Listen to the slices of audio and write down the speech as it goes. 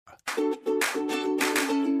Welcome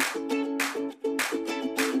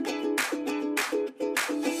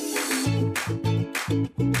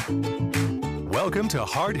to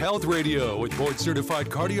Heart Health Radio with board-certified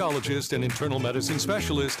cardiologist and internal medicine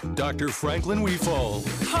specialist, Dr. Franklin Weefall.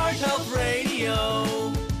 Heart Health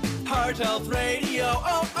Radio. Heart Health Radio.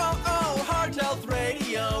 Oh, oh, oh.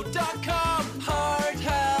 HeartHealthRadio.com. Heart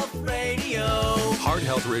Health Radio. Heart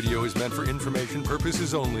Health Radio is meant for information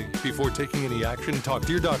purposes only. Before taking any action, talk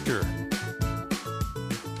to your doctor.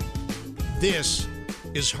 This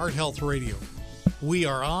is Heart Health Radio. We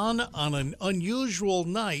are on an unusual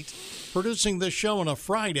night, producing this show on a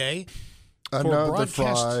Friday. Another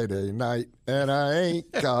Friday night, and I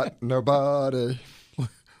ain't got nobody.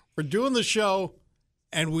 We're doing the show,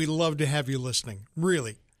 and we love to have you listening,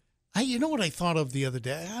 really. You know what I thought of the other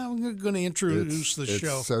day? I'm going to introduce the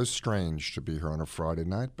show. It's so strange to be here on a Friday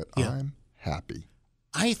night, but yeah. I'm happy.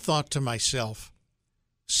 I thought to myself,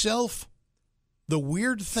 the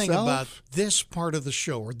weird thing about this part of the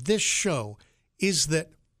show, or this show, is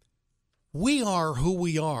that we are who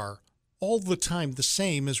we are all the time, the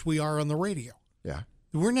same as we are on the radio. Yeah.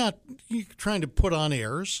 We're not trying to put on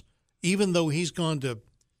airs, even though he's gone to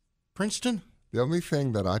Princeton. The only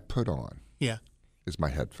thing that I put on is my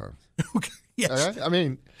headphones. Okay. Yes. Okay? I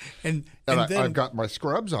mean, and then, I've got my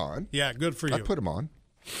scrubs on. Yeah, good for you. I put them on.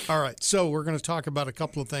 All right. So we're going to talk about a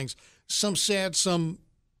couple of things. Some sad, some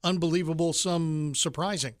unbelievable, some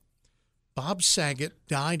surprising. Bob Saget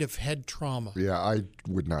died of head trauma. Yeah, I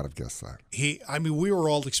would not have guessed that. We were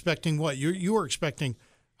all expecting what? You were expecting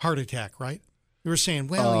heart attack, right? You were saying,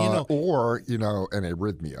 well, Or, an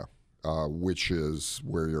arrhythmia, which is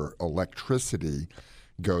where your electricity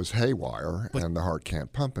goes haywire and the heart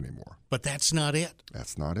can't pump anymore. But that's not it.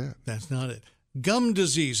 That's not it. That's not it. Gum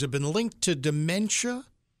disease have been linked to dementia,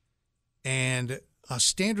 and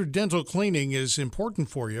standard dental cleaning is important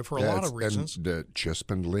for you for a lot of reasons. And it's just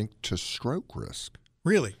been linked to stroke risk.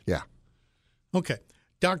 Really? Yeah. Okay.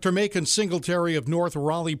 Dr. Macon Singletary of North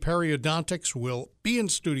Raleigh Periodontics will be in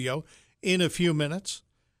studio in a few minutes.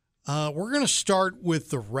 We're going to start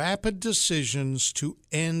with the rapid decisions to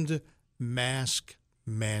end mask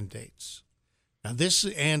mandates. Now, this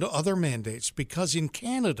and other mandates, because in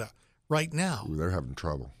Canada right now, they're having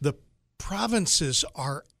trouble. The provinces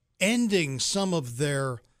are ending some of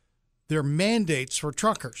their mandates for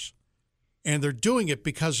truckers. And they're doing it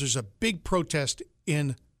because there's a big protest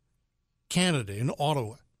in Canada, in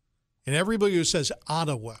Ottawa. And everybody who says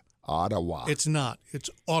Ottawa. It's not. It's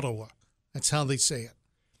Ottawa. That's how they say it.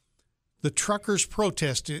 The truckers'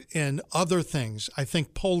 protest and other things, I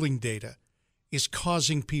think polling data, is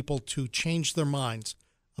causing people to change their minds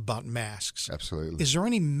about masks. Absolutely. Is there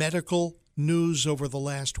any medical news over the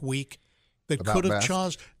last week that could have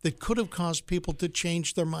caused people to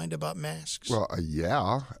change their mind about masks? Well,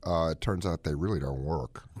 it turns out they really don't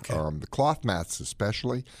work. Okay. The cloth masks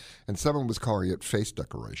especially, and someone was calling it face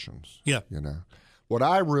decorations. Yeah. What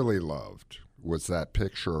I really loved was that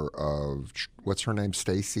picture of, what's her name,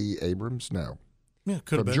 Stacey Abrams? No. Yeah,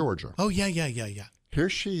 could have been. From Georgia. Oh, yeah. Here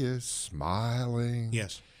she is, smiling.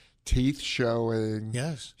 Yes. Teeth showing.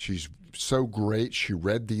 Yes. She's so great. She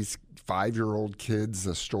read these 5-year-old kids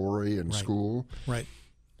a story in school. Right.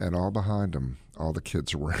 And all behind them, all the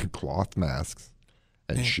kids are wearing cloth masks,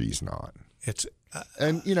 and she's not. It's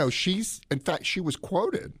in fact, she was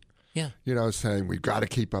quoted. Yeah. Saying we've got to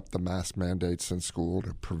keep up the mask mandates in school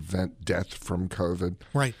to prevent death from COVID.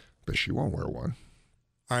 Right. But she won't wear one.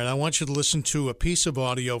 All right, I want you to listen to a piece of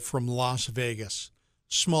audio from Las Vegas.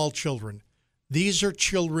 Small children. These are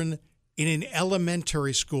children in an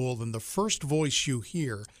elementary school, and the first voice you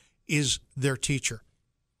hear is their teacher.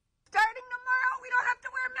 Starting tomorrow, we don't have to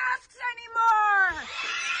wear masks anymore.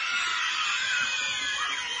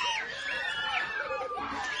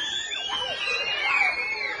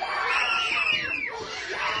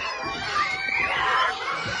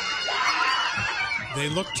 They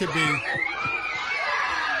look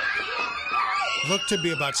to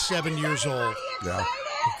be about 7 years old. Yeah.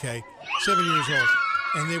 Okay, 7 years old.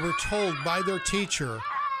 And they were told by their teacher,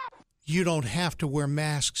 you don't have to wear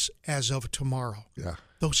masks as of tomorrow. Yeah.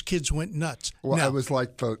 Those kids went nuts. Well, now, it was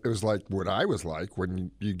like what I was like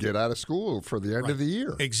when you get out of school for the end of the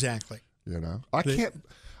year. Exactly. I can't.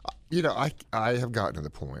 I have gotten to the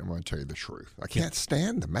point. I'm going to tell you the truth. I can't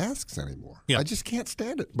stand the masks anymore. Yeah. I just can't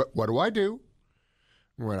stand it. But what do?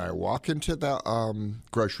 When I walk into the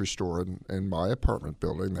grocery store in my apartment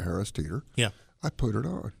building, the Harris Teeter, I put it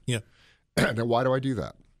on. Yeah. Now, why do I do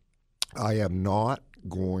that? I am not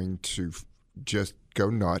going to just go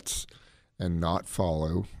nuts and not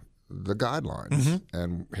follow the guidelines. Mm-hmm.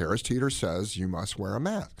 And Harris Teeter says you must wear a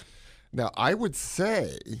mask. Now, I would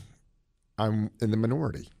say I'm in the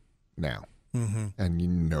minority now,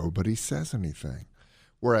 and nobody says anything.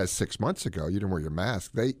 Whereas 6 months ago, you didn't wear your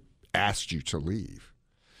mask. They asked you to leave.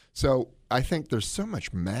 So I think there's so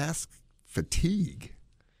much mask fatigue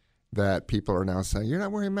that people are now saying, you're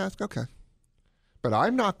not wearing a mask? Okay. But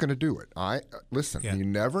I'm not going to do it. Listen, you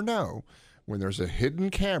never know when there's a hidden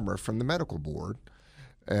camera from the medical board,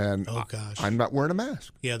 and I'm not wearing a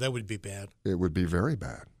mask. Yeah, that would be bad. It would be very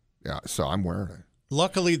bad. Yeah, so I'm wearing it.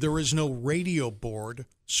 Luckily, there is no radio board,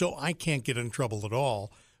 so I can't get in trouble at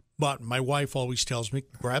all. But my wife always tells me,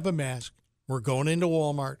 grab a mask. We're going into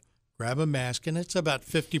Walmart, grab a mask, and it's about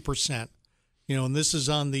 50%. And this is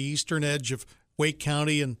on the eastern edge of Wake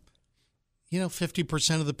County, and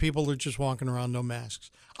 50% of the people are just walking around no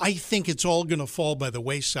masks. I think it's all going to fall by the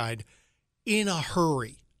wayside in a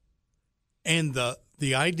hurry. And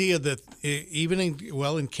the idea that even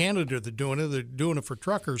in Canada they're doing it for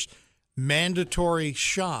truckers, mandatory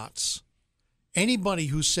shots. Anybody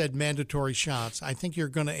who said mandatory shots, I think you're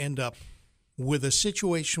going to end up with a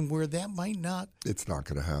situation where that might not. It's not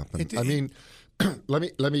going to happen. I mean,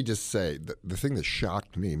 let me just say the thing that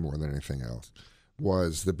shocked me more than anything else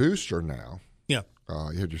was the booster now. Yeah.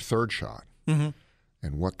 You had your third shot. Mm-hmm.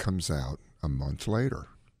 And what comes out a month later?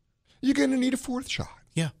 You're going to need a fourth shot.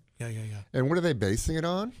 Yeah. And what are they basing it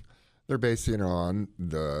on? They're basing it on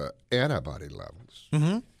the antibody levels.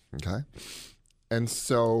 Mm-hmm. Okay? And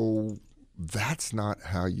so that's not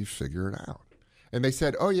how you figure it out. And they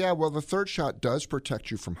said, the third shot does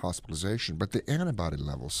protect you from hospitalization, but the antibody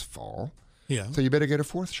levels fall. Yeah. So you better get a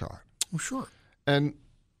fourth shot. Oh, sure. And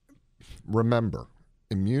remember,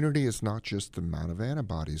 immunity is not just the amount of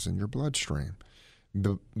antibodies in your bloodstream.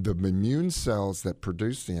 The immune cells that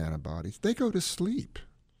produce the antibodies, they go to sleep.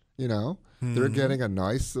 They're getting a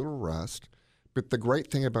nice little rest. But the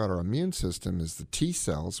great thing about our immune system is the T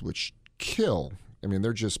cells, which kill. I mean,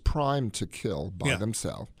 they're just primed to kill by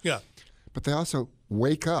themselves. Yeah. But they also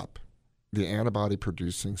wake up the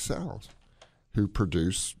antibody-producing cells who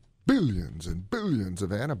produce billions and billions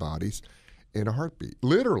of antibodies in a heartbeat,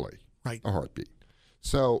 literally a heartbeat.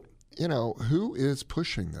 So, who is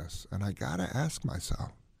pushing this? And I got to ask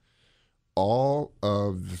myself, all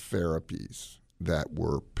of the therapies that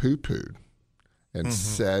were poo-pooed and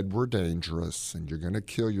said were dangerous and you're going to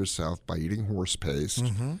kill yourself by eating horse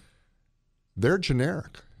paste, they're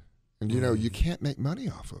generic. And, you can't make money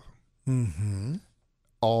off of them. Mm-hmm.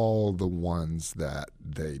 All the ones that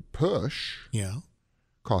they push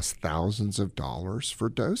cost thousands of dollars for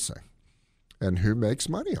dosing. And who makes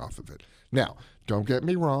money off of it? Now, don't get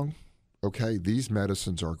me wrong. Okay, these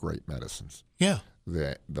medicines are great medicines. Yeah.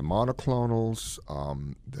 The monoclonals,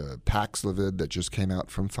 the Paxlovid that just came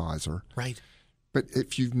out from Pfizer. Right. But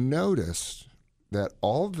if you've noticed that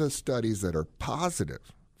all the studies that are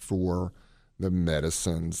positive for the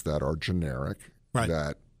medicines that are generic,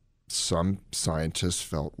 that some scientists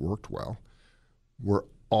felt worked well, were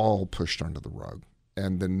all pushed under the rug.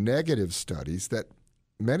 And the negative studies that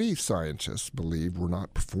many scientists believe were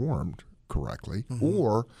not performed correctly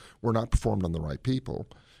or were not performed on the right people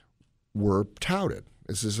were touted.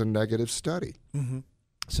 This is a negative study. Mm-hmm.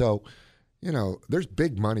 So, there's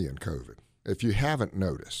big money in COVID. If you haven't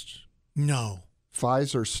noticed. No.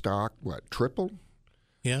 Pfizer stock, tripled?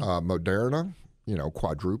 Yeah. Moderna,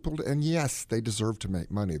 quadrupled. And yes, they deserve to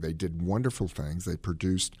make money. They did wonderful things. They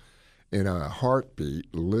produced in a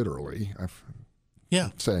heartbeat, literally, I'm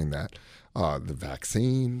saying that, the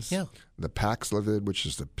vaccines, the Paxlovid, which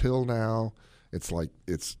is the pill now.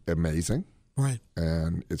 It's amazing. Right.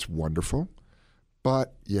 And it's wonderful.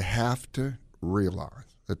 But you have to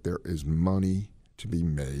realize that there is money to be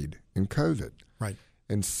made in COVID. Right.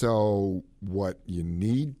 And so what you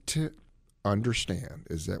need to understand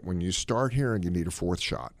is that when you start hearing you need a fourth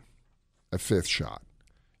shot, a fifth shot,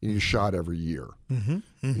 you need a shot every year. Mm-hmm.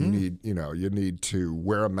 Mm-hmm. You need to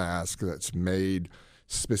wear a mask that's made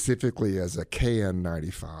specifically as a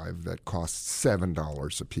KN95 that costs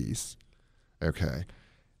 $7 a piece. Okay.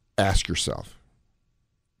 Ask yourself,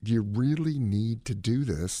 do you really need to do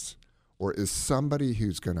this, or is somebody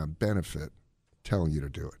who's going to benefit telling you to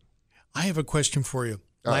do it? I have a question for you.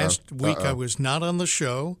 Last week I was not on the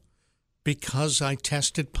show because I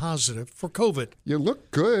tested positive for COVID. You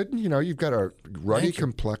look good. You've got a ruddy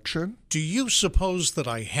complexion. Do you suppose that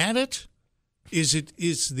I had it? It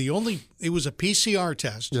was a PCR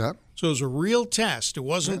test. Yeah. So it was a real test. It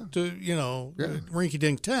wasn't, a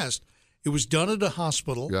rinky-dink test. It was done at a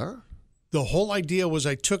hospital. Yeah. The whole idea was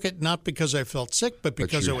I took it not because I felt sick, but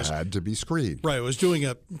because I had to be screened. Right. I was doing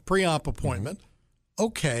a pre-op appointment. Mm-hmm.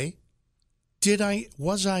 Okay.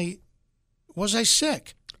 Was I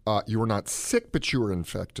sick? You were not sick, but you were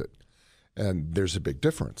infected. And there's a big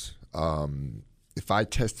difference. if I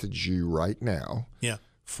tested you right now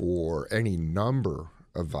for any number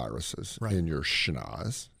of viruses in your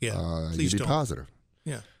schnoz, you'd be positive.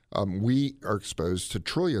 Yeah. We are exposed to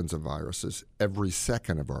trillions of viruses every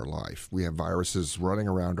second of our life. We have viruses running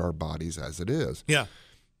around our bodies as it is. Yeah.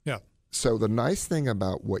 Yeah. So the nice thing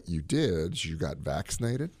about what you did is you got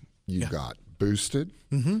vaccinated, you got boosted,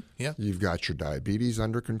 you've got your diabetes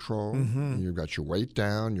under control, you've got your weight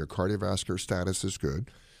down, your cardiovascular status is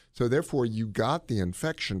good. So therefore, you got the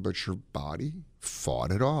infection, but your body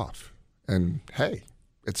fought it off. And hey,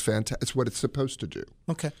 it's fantastic. It's what it's supposed to do.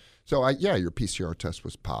 Okay. So your PCR test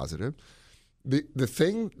was positive. The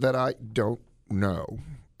thing that I don't know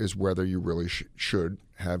is whether you really should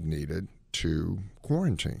have needed to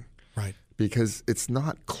quarantine. Right. Because it's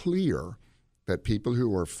not clear that people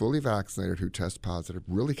who are fully vaccinated who test positive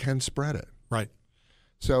really can spread it. Right.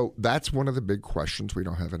 So that's one of the big questions we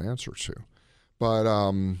don't have an answer to. But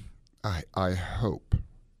I hope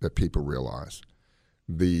that people realize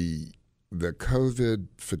the COVID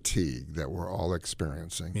fatigue that we're all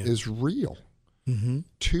experiencing is real. 2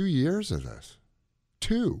 years of this.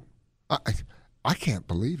 2. I can't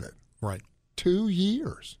believe it. Right. 2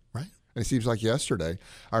 years. Right. And it seems like yesterday.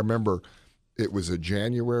 I remember it was a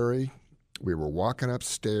January. We were walking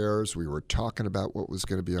upstairs. We were talking about what was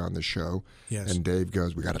going to be on the show. Yes. And Dave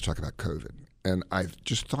goes, we got to talk about COVID. And I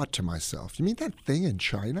just thought to myself, you mean that thing in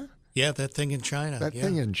China? Yeah, that thing in China. That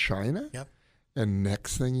thing in China? Yep. And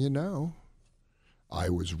next thing you know, I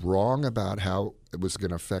was wrong about how it was going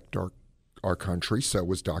to affect our country. So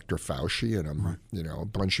was Dr. Fauci and a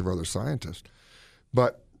bunch of other scientists.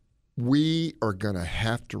 But we are going to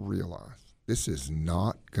have to realize this is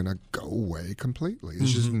not going to go away completely.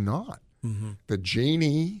 It's just not. The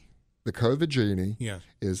genie, the COVID genie,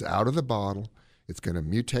 is out of the bottle. It's going to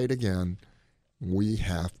mutate again. We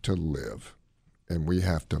have to live, and we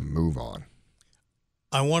have to move on.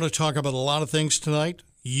 I want to talk about a lot of things tonight.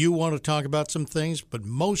 You want to talk about some things, but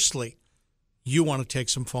mostly you want to take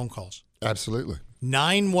some phone calls. Absolutely.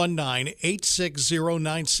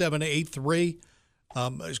 919-860-9783.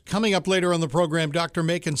 Coming up later on the program, Dr.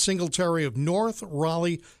 Macon Singletary of North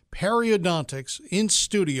Raleigh Periodontics in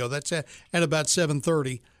studio. That's at about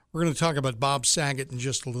 7:30. We're going to talk about Bob Saget in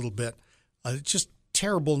just a little bit. Just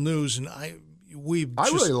terrible news, and I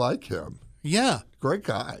really like him. Yeah. Great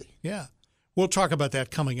guy. Yeah. We'll talk about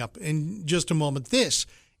that coming up in just a moment. This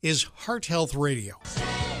is Heart Health Radio.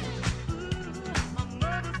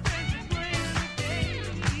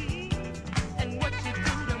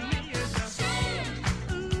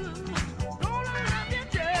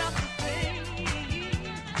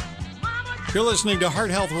 You're listening to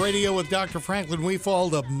Heart Health Radio with Dr. Franklin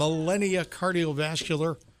Weefald of Millennia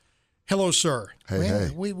Cardiovascular. Hello, sir. Hey.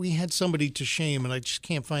 We had somebody to shame, and I just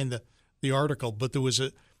can't find the article, but there was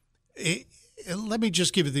let me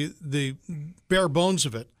just give you the bare bones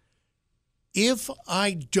of it. If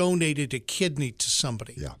I donated a kidney to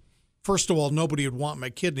somebody, first of all, nobody would want my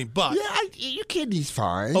kidney, but... Yeah, your kidney's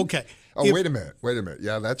fine. Okay. Wait a minute.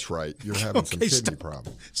 Yeah, that's right. You're having some kidney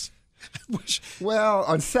problems. Well,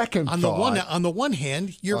 on second thought... On the one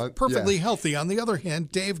hand, you're perfectly healthy. On the other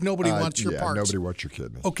hand, Dave, nobody wants your parts. Nobody wants your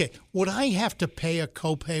kidney. Okay. Would I have to pay a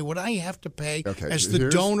copay? Would I have to pay as the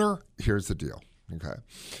donor? Here's the deal. Okay.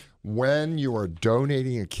 When you are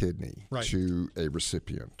donating a kidney to a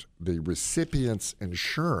recipient, the recipient's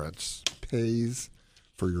insurance pays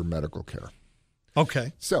for your medical care.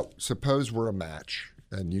 Okay. So suppose we're a match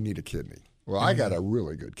and you need a kidney. Well, I got a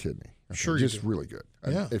really good kidney. Okay? Sure you do. Just really good.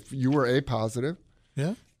 Yeah. If you were A positive,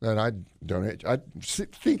 then I'd donate. I'd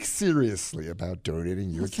think seriously about donating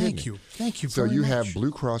you a kidney. Thank you so very you much. have Blue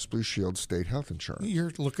Cross Blue Shield state health insurance.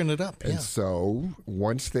 You're looking it up, And so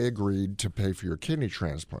once they agreed to pay for your kidney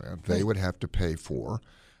transplant, they would have to pay for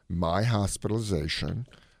my hospitalization,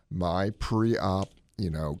 my pre-op,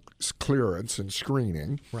 clearance and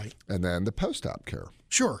screening, and then the post-op care.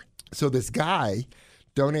 Sure. So this guy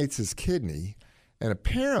donates his kidney, and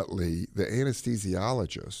apparently the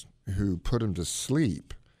anesthesiologist who put him to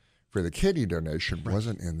sleep for the kidney donation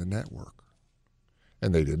wasn't in the network,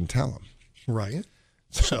 and they didn't tell him. Right.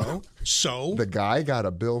 So the guy got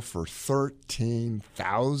a bill for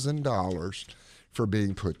 $13,000 for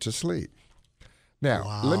being put to sleep.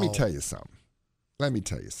 Now, let me tell you something.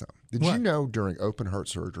 Did you know during open heart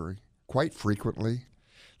surgery, quite frequently,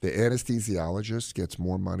 the anesthesiologist gets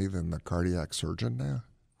more money than the cardiac surgeon now?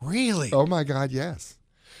 Really? Oh, my God, yes.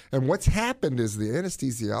 And what's happened is the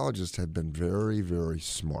anesthesiologists have been very, very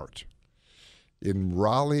smart. In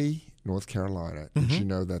Raleigh, North Carolina, did you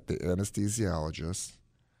know that the anesthesiologists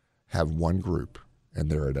have one group, and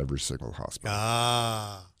they're at every single hospital?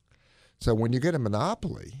 So when you get a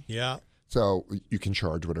monopoly, Yeah. so you can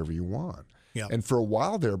charge whatever you want. Yeah. And for a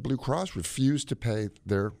while there, Blue Cross refused to pay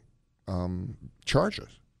their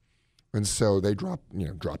charges, and so they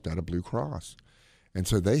dropped out of Blue Cross, and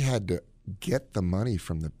so they had to get the money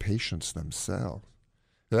from the patients themselves.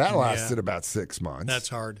 That lasted about 6 months. That's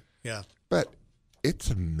hard. Yeah. But it's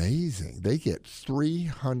amazing. They get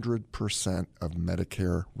 300% of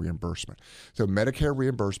Medicare reimbursement. So Medicare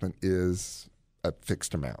reimbursement is a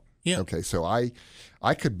fixed amount. Yeah. Okay, so I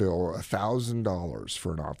could bill $1,000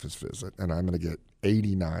 for an office visit, and I'm going to get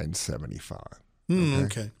 $89.75.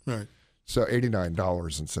 Okay. All right. So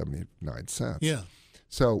 $89.79. Yeah.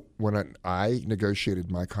 So when I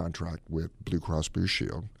negotiated my contract with Blue Cross Blue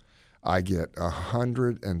Shield, I get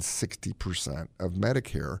 160% of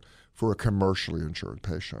Medicare for a commercially insured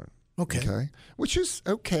patient. Okay. Which is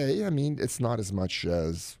okay. I mean, it's not as much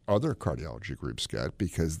as other cardiology groups get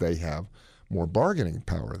because they have more bargaining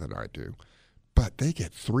power than I do. But they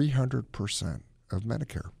get 300% of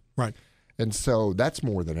Medicare. Right. And so that's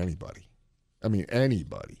more than anybody. I mean,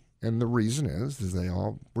 anybody. And the reason is they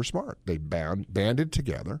all were smart. They banded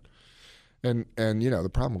together. And the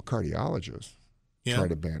problem with cardiologists try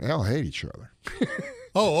to band. They all hate each other.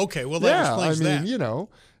 Oh, okay. Well, that explains that.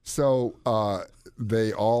 So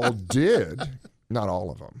they all did, not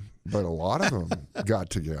all of them, but a lot of them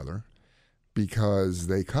got together because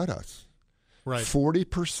they cut us. Right.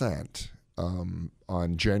 40% on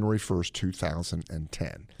January 1st,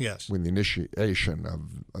 2010. Yes. When the initiation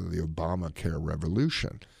of the Obamacare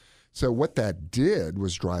revolution. So what that did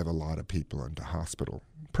was drive a lot of people into hospital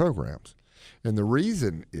programs. And the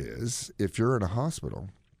reason is if you're in a hospital,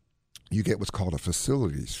 you get what's called a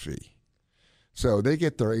facilities fee. So they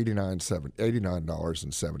get their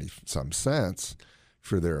 $89.70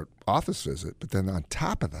 for their office visit, but then on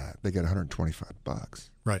top of that, they get $125.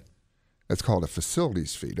 Right. That's called a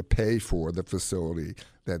facilities fee to pay for the facility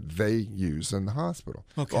that they use in the hospital.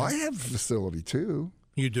 Okay. Well, I have a facility too.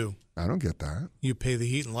 You do. I don't get that. You pay the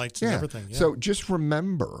heat and lights and everything. Yeah. So just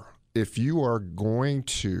remember, if you are going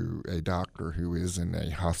to a doctor who is in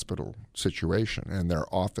a hospital situation and their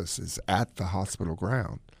office is at the hospital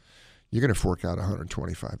ground, you're going to fork out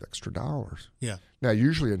 $125 extra. Yeah. Now,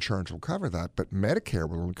 usually insurance will cover that, but Medicare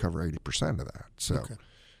will only cover 80% of that. So All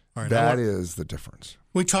right, that is the difference.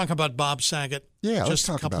 We talk about Bob Saget. Yeah, just let's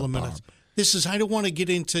talk a couple about of minutes. Bob. This is, I don't want to get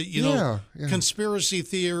into, conspiracy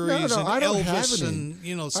theories and Elvis and,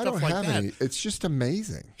 stuff like that. It's just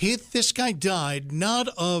amazing. This guy died not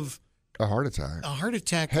of a heart attack.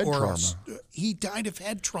 Head trauma. He died of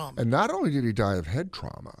head trauma. And not only did he die of head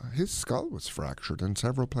trauma, his skull was fractured in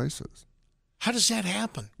several places. How does that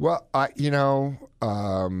happen? Well, I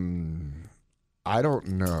don't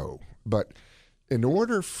know. But in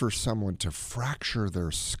order for someone to fracture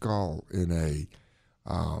their skull in a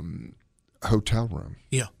hotel room,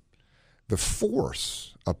 the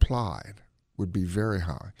force applied would be very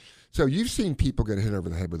high. So you've seen people get hit over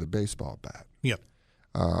the head with a baseball bat. Yep.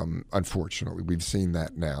 Unfortunately, we've seen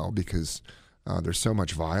that now because there's so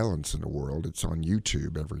much violence in the world. It's on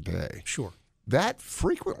YouTube every day. Sure. That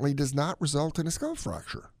frequently does not result in a skull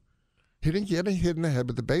fracture. Getting hit in the head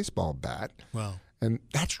with a baseball bat. Wow. And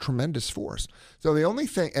that's tremendous force. So the only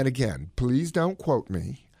thing, and again, please don't quote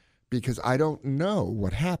me because I don't know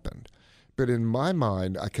what happened. But in my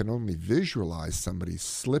mind, I can only visualize somebody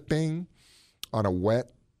slipping on a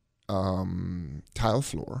wet tile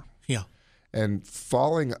floor. Yeah. And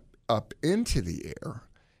falling up into the air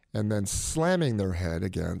and then slamming their head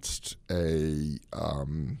against a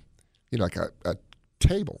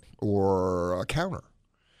table or a counter.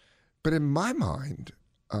 But in my mind,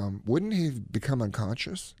 wouldn't he have become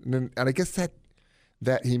unconscious? And I guess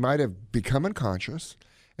that he might have become unconscious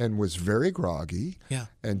and was very groggy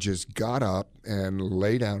and just got up and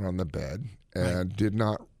lay down on the bed and did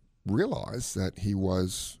not realize that he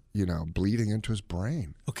was, bleeding into his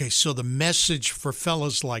brain. Okay, so the message for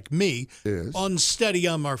fellas like me is unsteady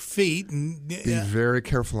on our feet. And, be very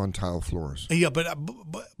careful on tile floors. Yeah, but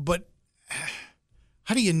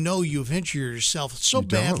how do you know you've injured yourself so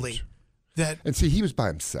badly that? And see, he was by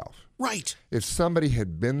himself. Right. If somebody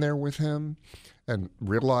had been there with him and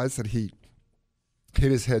realized that he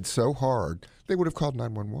hit his head so hard, they would have called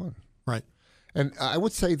 911. Right. And I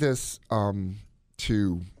would say this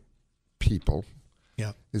to people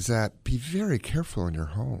is that be very careful in your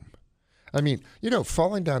home. I mean,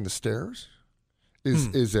 falling down the stairs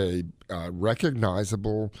is a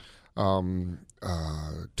recognizable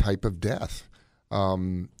type of death.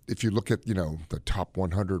 If you look at, the top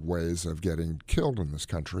 100 ways of getting killed in this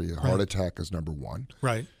country, a heart attack is number one.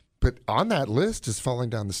 Right. But on that list is falling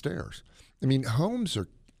down the stairs. I mean, homes are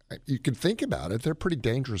you can think about it. They're pretty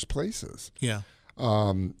dangerous places. Yeah.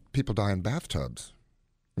 People die in bathtubs.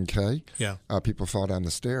 Okay. Yeah. People fall down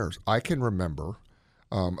the stairs. I can remember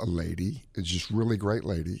a lady, it's just really great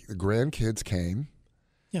lady. The grandkids came.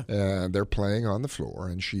 Yeah. And they're playing on the floor,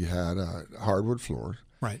 and she had a hardwood floor.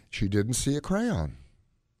 Right. She didn't see a crayon.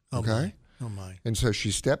 Okay. Oh my. And so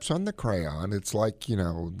she steps on the crayon. It's like,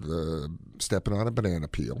 stepping on a banana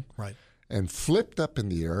peel. Right. And flipped up in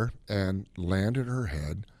the air and landed her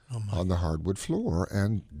head on the hardwood floor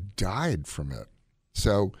and died from it.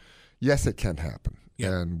 So, yes, it can happen.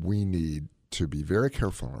 Yeah. And we need to be very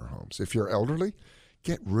careful in our homes. If you're elderly,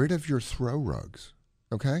 get rid of your throw rugs.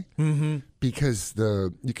 Okay? Mm-hmm. Because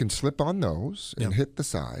you can slip on those and hit the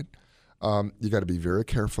side. You got to be very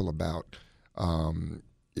careful about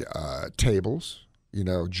tables,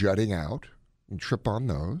 jutting out and trip on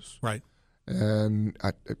those. Right. And,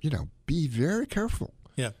 be very careful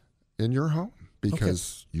in your home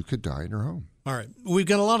because you could die in your home. All right. We've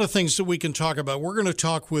got a lot of things that we can talk about. We're going to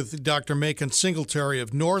talk with Dr. Macon Singletary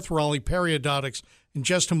of North Raleigh Periodontics in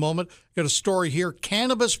just a moment. Got a story here.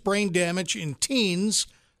 Cannabis brain damage in teens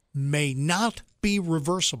may not be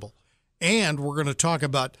reversible. And we're going to talk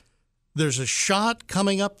about there's a shot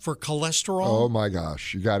coming up for cholesterol. Oh, my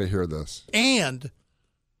gosh. You got to hear this. And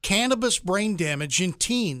cannabis brain damage in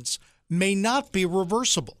teens may not be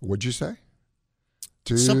reversible. What'd you say?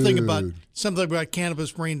 Dude. Something about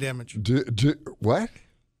cannabis brain damage. What?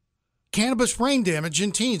 Cannabis brain damage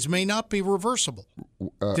in teens may not be reversible.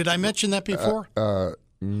 Did I mention that before? I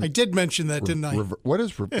did mention that, didn't I?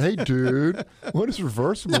 Hey, dude, what does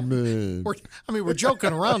reversible mean? We're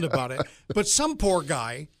joking around about it, but some poor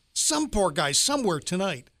guy somewhere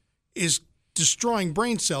tonight is destroying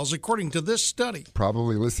brain cells, according to this study.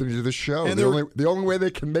 Probably listening to the show. And the only way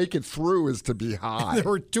they can make it through is to be high. There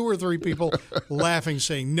were 2 or 3 people laughing,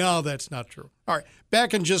 saying, no, that's not true. All right,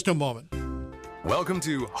 back in just a moment. Welcome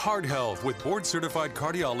to Heart Health with board-certified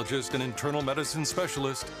cardiologist and internal medicine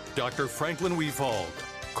specialist, Dr. Franklin Weefald.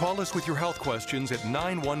 Call us with your health questions at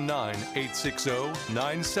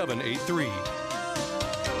 919-860-9783.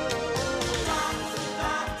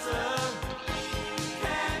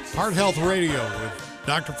 Heart Health Radio with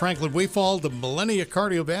Dr. Franklin Weefald of Millennia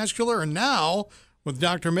Cardiovascular, and now with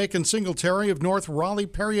Dr. Macon Singletary of North Raleigh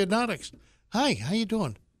Periodontics. Hi, how you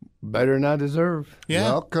doing? Better than I deserve. Yeah.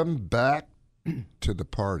 Welcome back to the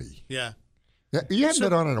party. Yeah. You haven't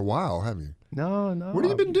been on in a while, have you? No. What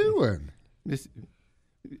have you been doing? Just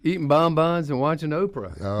eating bonbons and watching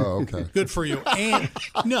Oprah. Oh, okay. Good for you. And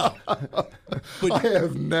no. But I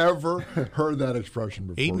have never heard that expression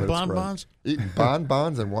before. Eating bonbons? Eating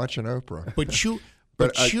bonbons and watching Oprah. But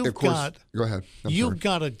you've got go ahead. You've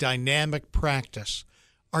got a dynamic practice.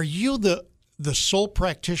 Are you the sole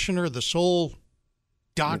practitioner, the sole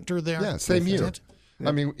doctor there? Yeah, same here.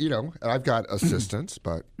 I mean, I've got assistants,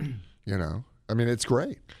 but it's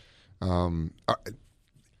great.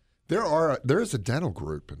 There's a dental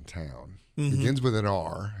group in town. Begins with an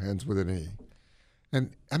R, ends with an E.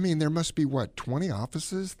 And there must be 20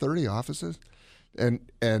 offices, 30 offices? And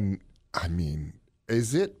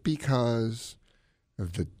is it because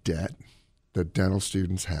of the debt that dental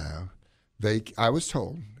students have? I was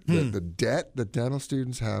told that the debt that dental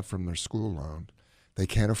students have from their school loan, they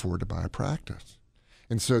can't afford to buy a practice.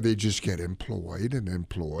 And so they just get employed and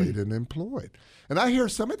employed and employed. And I hear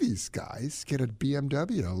some of these guys get a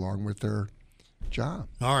BMW along with their job.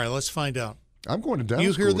 All right, let's find out. I'm going to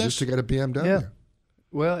dental school just to get a BMW. Yeah.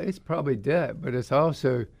 Well, it's probably debt, but it's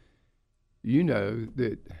also,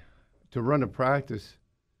 that to run a practice,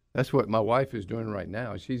 that's what my wife is doing right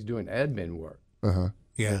now. She's doing admin work. Uh-huh.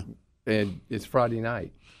 Yeah. And it's Friday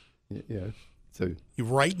night. So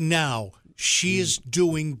right now, she is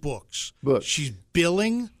doing books. She's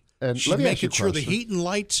billing. And she's making sure the heat and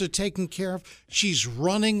lights are taken care of. She's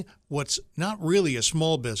running what's not really a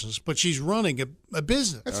small business, but she's running a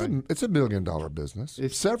business. It's a $1 million business.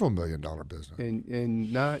 It's several $1 million business.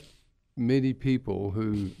 And not many people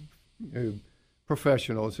who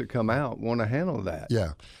professionals that come out want to handle that.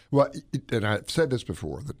 Yeah. Well, and I've said this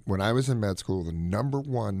before, that when I was in med school, the number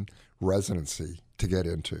one residency to get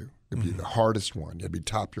into, it'd be the hardest one, it'd be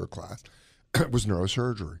top your class, was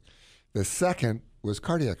neurosurgery. The second was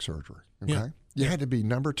cardiac surgery. Okay, yeah. You had to be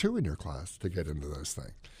number 2 in your class to get into those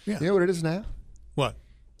things. Yeah. You know what it is now? What?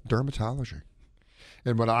 Dermatology.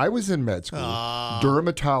 And when I was in med school,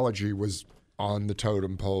 dermatology was on the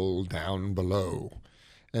totem pole down below.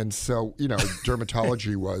 And so,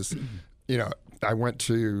 dermatology was, I went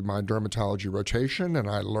to my dermatology rotation and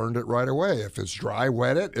I learned it right away. If it's dry,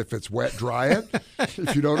 wet it. If it's wet, dry it.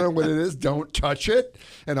 If you don't know what it is, don't touch it.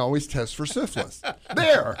 And always test for syphilis.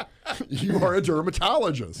 There, you are a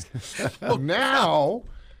dermatologist. Now,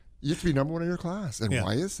 you have to be number one in your class. And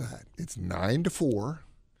why is that? It's 9 to 4,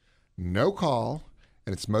 no call,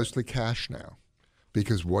 and it's mostly cash now.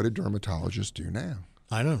 Because what do dermatologists do now?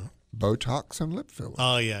 I don't know. Botox and lip filler.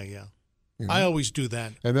 Oh, yeah. You know? I always do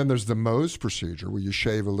that. And then there's the Mohs procedure where you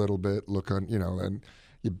shave a little bit, and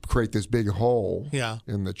you create this big hole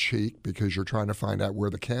in the cheek because you're trying to find out where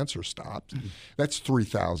the cancer stops. Mm-hmm. That's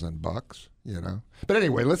 $3,000, But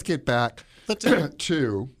anyway, let's get back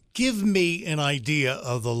to... Give me an idea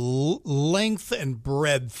of the length and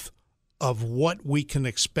breadth of what we can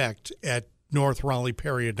expect at North Raleigh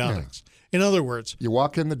Periodontics. Yeah. In other words... You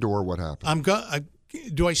walk in the door, what happens?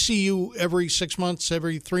 Do I see you every 6 months,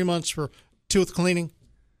 every 3 months for tooth cleaning?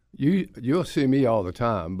 You'll see me all the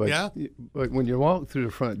time, but but when you walk through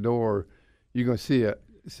the front door, you're going to see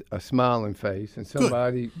a smiling face and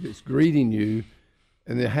somebody that's greeting you,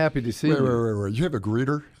 and they're happy to see you. Wait. You have a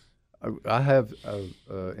greeter? I have an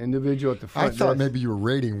individual at the front. I thought desk. maybe you were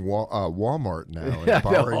raiding Walmart now and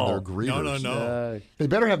borrowing their greeters. No. They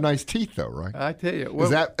better have nice teeth, though, right? I tell you.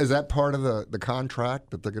 Is that part of the contract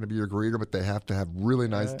that they're going to be your greeter, but they have to have really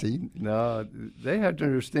nice teeth? No, they have to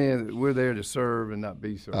understand that we're there to serve and not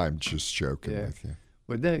be served. I'm just joking with you.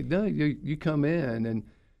 But you come in and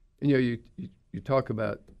you talk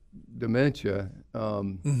about dementia.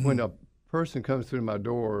 When a person comes through my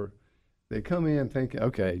door, they come in thinking,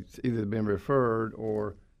 okay, it's either been referred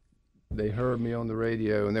or they heard me on the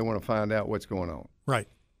radio and they want to find out what's going on. Right.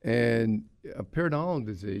 And a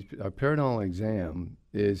periodontal exam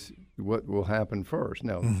is what will happen first.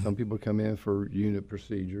 Now, some people come in for unit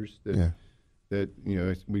procedures that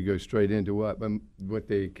we go straight into what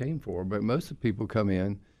they came for. But most of the people come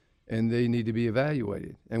in and they need to be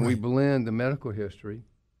evaluated. And we blend the medical history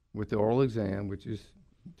with the oral exam, which is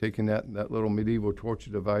taking that little medieval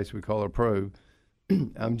torture device we call a probe.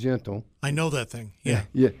 I'm gentle. I know that thing. Yeah.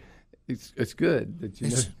 It's good that you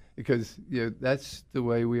know, because that's the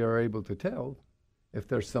way we are able to tell if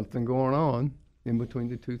there's something going on in between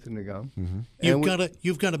the tooth and the gum. Mm-hmm.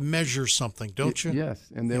 You've got to measure something, don't you?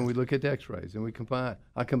 Yes, and then we look at the X-rays and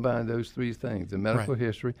I combine those three things: the medical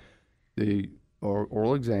history, the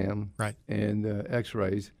oral exam, and the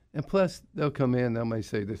X-rays, and plus they'll come in. They may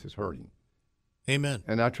say this is hurting. Amen.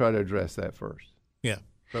 And I try to address that first. Yeah.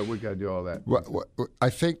 But we got to do all that. Well, I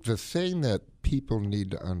think the thing that people need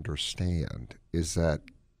to understand is that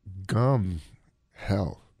gum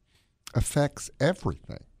health affects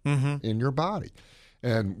everything in your body.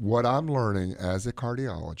 And what I'm learning as a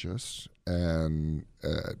cardiologist and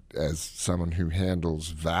as someone who handles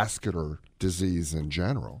vascular disease in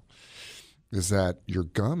general is that your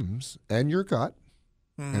gums and your gut,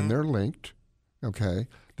 and they're linked, okay?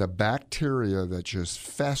 The bacteria that just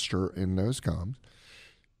fester in those gums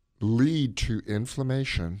lead to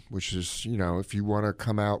inflammation, which is, if you want to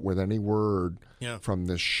come out with any word from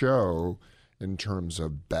this show in terms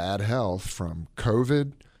of bad health, from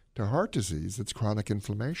COVID to heart disease, it's chronic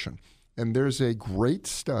inflammation. And there's a great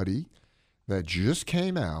study that just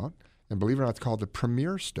came out, and believe it or not, it's called the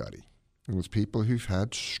Premier Study. It was people who've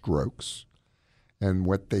had strokes, and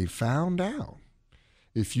what they found out,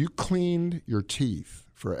 if you cleaned your teeth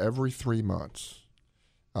for every 3 months,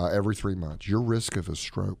 your risk of a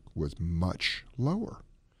stroke was much lower.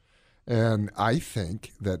 And I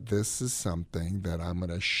think that this is something that I'm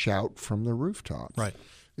going to shout from the rooftops. Right.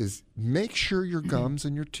 Is make sure your gums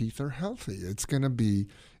and your teeth are healthy. It's going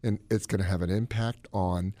to have an impact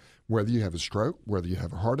on whether you have a stroke, whether you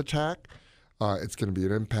have a heart attack. It's going to be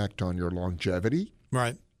an impact on your longevity.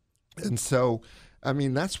 Right. And so,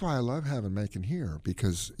 that's why I love having Macon here,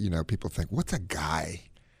 because, people think, what's a guy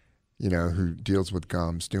who deals with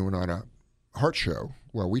gums doing on a heart show?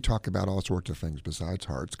 Well, we talk about all sorts of things besides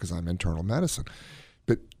hearts because I'm internal medicine.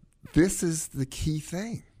 But this is the key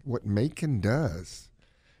thing. What Macon does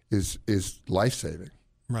is life-saving.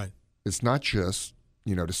 Right. It's not just,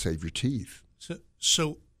 to save your teeth.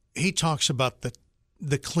 So he talks about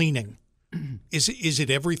the cleaning. Is it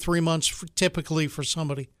every 3 months typically for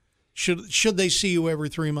somebody? Should they see you every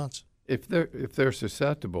 3 months? If they're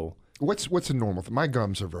susceptible. What's a normal thing? My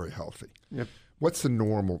gums are very healthy. Yep. What's the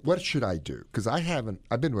normal? What should I do? Because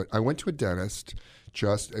I went to a dentist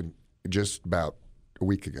just about a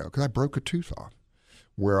week ago because I broke a tooth off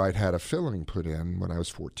where I'd had a filling put in when I was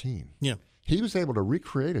 14. Yeah. He was able to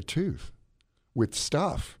recreate a tooth with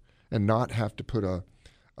stuff and not have to put a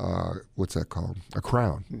what's that called? A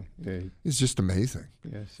crown. Yeah. It's just amazing.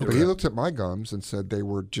 Yes. But he looked at my gums and said they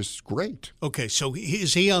were just great. Okay, so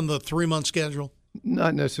is he on the 3-month schedule?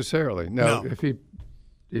 Not necessarily. No.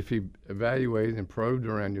 If he evaluated and probed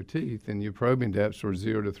around your teeth and your probing depths were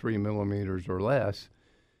 0 to 3 millimeters or less,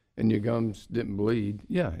 and your gums didn't bleed,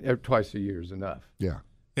 twice a year is enough. Yeah.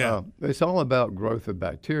 Yeah. It's all about growth of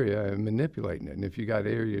bacteria and manipulating it. And if you got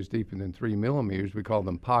areas deeper than 3 millimeters, we call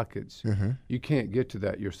them pockets. You can't get to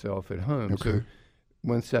that yourself at home. Okay. So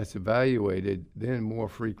once that's evaluated, then more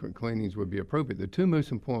frequent cleanings would be appropriate. The two most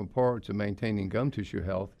important parts of maintaining gum tissue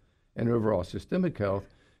health and overall systemic health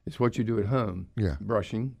is what you do at home. Yeah.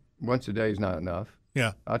 Brushing once a day is not enough.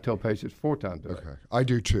 Yeah. I tell patients 4 times a day. Okay. I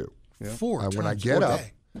do too. Yeah. 4 times When I get a up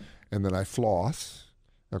day. and then I floss,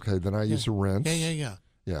 okay, then I use a rinse. Yeah.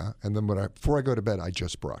 Yeah, and then before I go to bed, I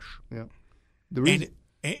just brush. Yeah. The reason,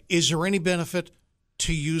 And is there any benefit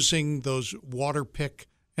to using those water pick?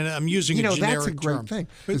 And I'm using a generic that's a great term. thing.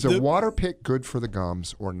 But Is a water pick good for the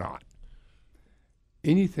gums or not?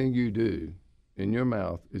 anything you do in your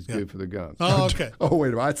mouth is good for the gums. Oh, okay. Oh,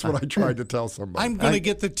 wait, that's what I tried to tell somebody. I'm going to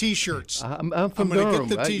get the T-shirts. I'm from gonna Durham. get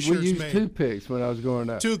the We T-shirts used made. toothpicks when I was growing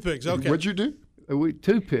up. Toothpicks, okay. What'd you do?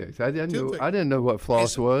 Toothpicks. I didn't know what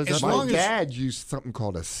floss was. as My long as- dad used something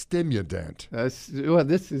called a Stimudent. This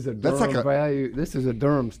is a Durham That's like a- value. This is a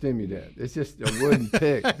Durham Stimudent. It's just a wooden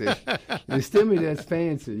pick. The Stimudent's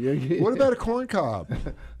fancy. What about a corn cob?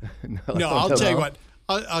 No, I'll tell you what.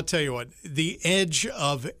 I'll tell you what. The edge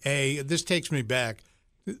of this takes me back.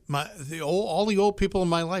 All the old people in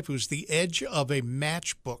my life, it was the edge of a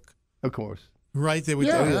matchbook. Of course. Right? They would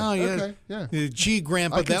Yeah, say, oh, yeah. okay, yeah. Gee,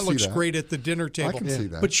 Grandpa, I can that see looks that. great at the dinner table. can see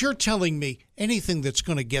that. But you're telling me anything that's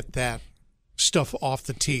going to get that stuff off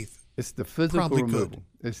the teeth. It's the physical Probably removal. good.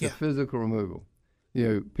 It's Yeah. the physical removal.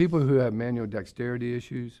 People who have manual dexterity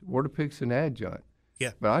issues, water pick's an adjunct.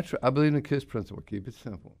 Yeah. But I believe in the KISS principle. Keep it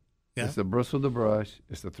simple. Yeah. It's the bristle of the brush.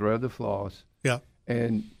 It's the thread of the floss. Yeah.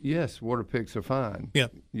 And yes, water picks are fine. Yeah.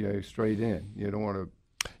 Straight in. You don't want to.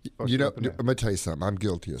 I'm going to tell you something. I'm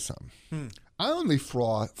guilty of something. I only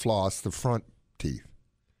floss the front teeth.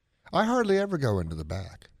 I hardly ever go into the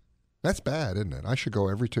back. That's bad, isn't it? I should go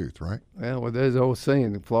every tooth, right? Well, there's an old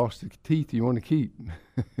saying: floss the teeth you want to keep.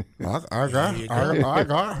 I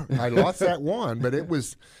lost that one, but it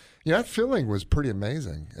was, that filling was pretty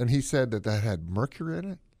amazing. And he said that had mercury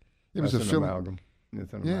in it. It was That's a an filling. amalgam.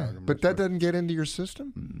 It's an Yeah, amalgam. but that doesn't get into your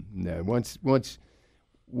system. No, once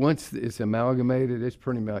it's amalgamated, it's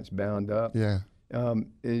pretty much bound up. Yeah.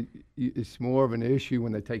 It's more of an issue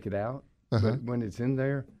when they take it out, but when it's in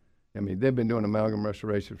there, I mean, they've been doing amalgam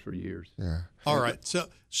restoration for years. Yeah. All right.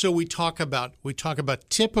 So we talk about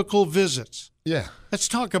typical visits. Yeah. Let's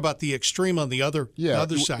talk about the extreme on the other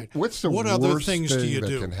side. What's the what worst other things thing do you that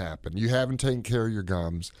do? can happen? You haven't taken care of your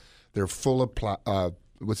gums. They're full of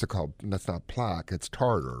what's it called? That's not plaque. It's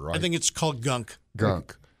tartar, right? I think it's called gunk.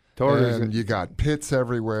 Gunk. Tartar's And you got pits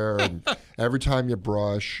everywhere, and every time you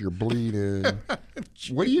brush, you're bleeding.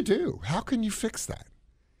 What do? How can you fix that?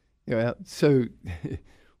 Yeah. So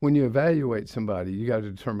when you evaluate somebody, you got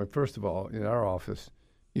to determine, first of all, in our office,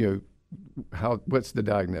 what's the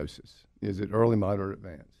diagnosis? Is it early, moderate,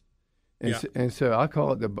 advanced? And so I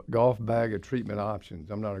call it the golf bag of treatment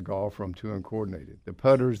options. I'm not a golfer. I'm too uncoordinated. The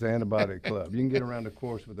putter's the antibiotic club. You can get around the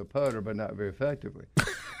course with a putter, but not very effectively.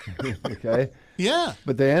 Okay? Yeah.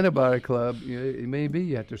 But the antibiotic club, it may be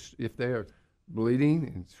you have to, if they're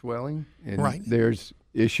bleeding and swelling, and there's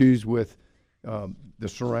issues with the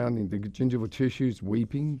surrounding, the gingival tissues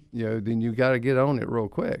weeping, then you got to get on it real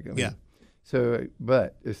quick. I mean, So,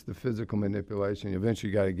 but it's the physical manipulation.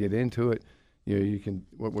 Eventually, you got to get into it. You can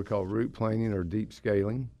what we call root planing or deep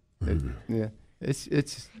scaling. It's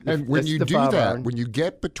and when you the do 5 that, iron. when you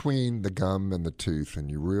get between the gum and the tooth, and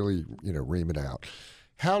you really ream it out,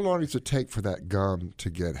 how long does it take for that gum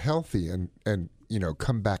to get healthy and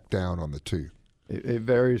come back down on the tooth? It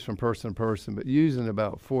varies from person to person, but using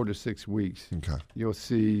about 4 to 6 weeks, you'll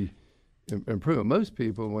see improvement. Most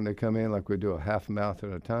people, when they come in, like we do a half mouth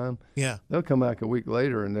at a time, they'll come back a week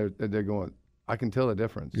later and they're going, I can tell the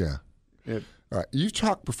difference. Yeah. All right. You've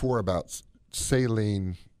talked before about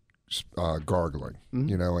saline gargling,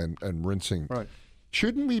 and rinsing. Right.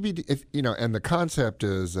 Shouldn't we be, and the concept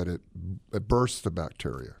is that it bursts the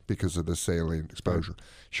bacteria because of the saline exposure.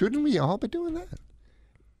 Shouldn't we all be doing that?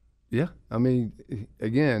 Yeah. I mean,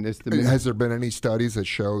 again, it's the... Has there been any studies that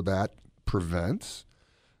show that prevents,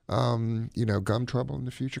 gum trouble in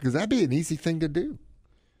the future? Because that'd be an easy thing to do,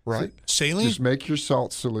 right? Saline? Just make your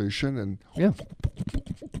salt solution and... Yeah.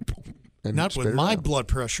 And not with my blood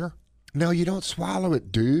pressure. No, you don't swallow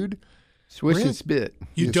it, dude. Swish Really? and spit.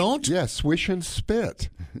 You don't? Yeah, swish and spit.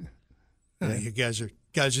 You guys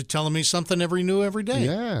are telling me something every day.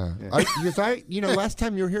 Yeah. Because last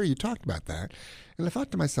time you were here, you talked about that. And I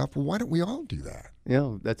thought to myself, well, why don't we all do that?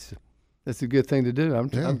 That's a good thing to do.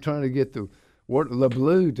 I'm trying to get the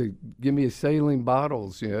Blue to give me saline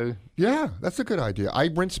bottles, Yeah, that's a good idea. I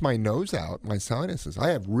rinse my nose out, my sinuses.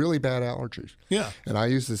 I have really bad allergies. Yeah. And I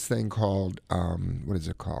use this thing called, what is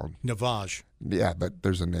it called? Navage. Yeah, but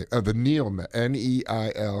there's a name. The Neilmed,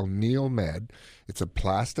 Neil, Neilmed. It's a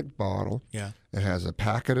plastic bottle. Yeah. It has a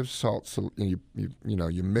packet of salt. So you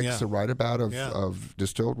mix the right amount of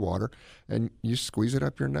distilled water, and you squeeze it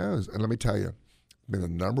up your nose. And let me tell you, been the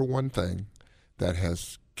number one thing that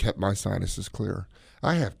has kept my sinuses clear.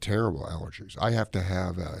 I have terrible allergies. I have to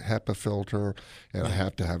have a HEPA filter, and I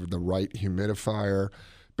have to have the right humidifier.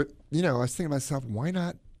 But I was thinking to myself, why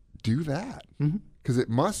not do that? Because it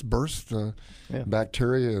must burst the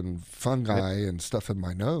bacteria and fungi and stuff in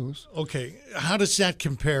my nose. Okay, how does that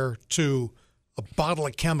compare to a bottle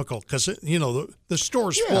of chemical? Because the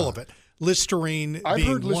store's full of it. Listerine. I've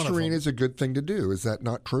heard one of Listerine them. is a good thing to do. Is that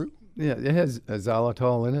not true? Yeah, it has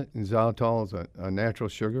xylitol in it, and xylitol is a natural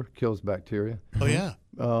sugar, kills bacteria. Oh yeah.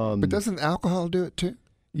 But doesn't alcohol do it too?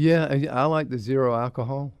 Yeah, I like the zero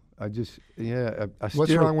alcohol. I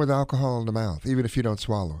What's wrong with alcohol in the mouth, even if you don't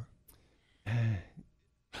swallow it?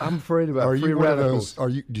 I'm afraid about Are free you one radicals.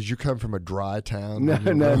 of those? Did you come from a dry town?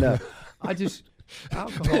 No. I just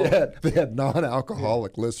alcohol. They had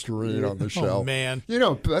non-alcoholic Listerine on the shelf. Oh man.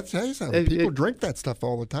 Let's tell you something. People drink that stuff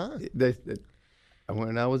all the time.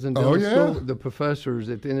 When I was in dental school, the professors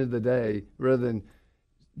at the end of the day, rather than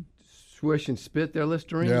swish and spit their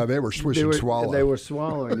Listerine, they were swish and swallow. They were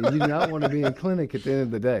swallowing. And you do not want to be in clinic at the end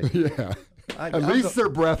of the day. Yeah. At least their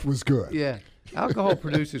breath was good. Yeah. Alcohol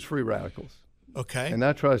produces free radicals. Okay. And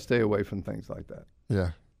I try to stay away from things like that.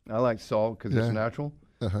 Yeah. I like salt because it's natural.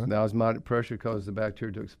 Uh-huh. The osmotic pressure causes the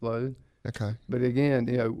bacteria to explode. Okay. But again,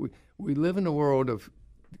 we live in a world of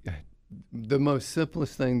the most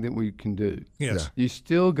simplest thing that we can do. Yes. You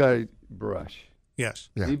still got to brush. Yes.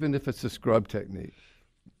 Yeah. Even if it's a scrub technique.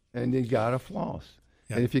 And you got to floss.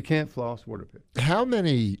 Yeah. And if you can't floss, water pick. How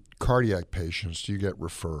many cardiac patients do you get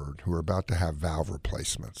referred who are about to have valve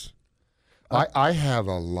replacements? I have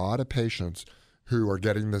a lot of patients who are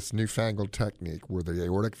getting this newfangled technique where the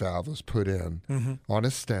aortic valve is put in on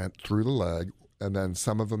a stent through the leg, and then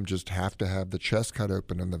some of them just have to have the chest cut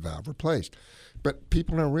open and the valve replaced. But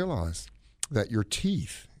people don't realize that your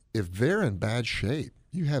teeth, if they're in bad shape,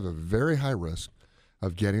 you have a very high risk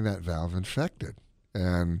of getting that valve infected.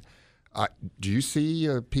 And do you see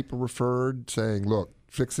people referred saying, look,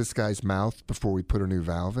 fix this guy's mouth before we put a new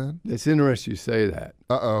valve in? It's interesting you say that.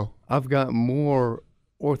 Uh-oh. I've got more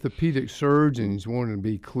orthopedic surgeons wanting to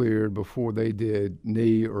be cleared before they did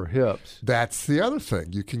knee or hips. That's the other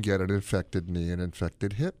thing. You can get an infected knee and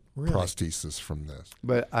infected hip prosthesis from this.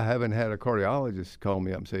 But I haven't had a cardiologist call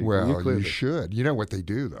me up and say, well, you you should. You know what they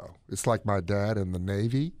do, though? It's like my dad in the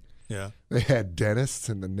Navy. Yeah. They had dentists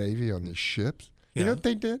in the Navy on these ships. You know what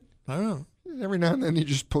they did? I don't know. Every now and then you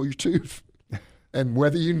just pull your tooth. And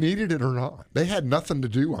whether you needed it or not, they had nothing to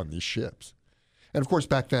do on these ships. And, of course,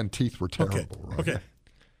 back then, teeth were terrible, right? Okay.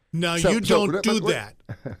 Now, you don't do that.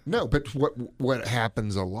 No, but what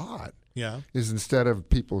happens a lot is instead of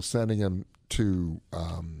people sending them to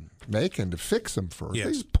Macon to fix them first,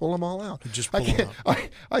 they just pull them all out.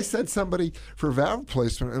 I sent somebody for valve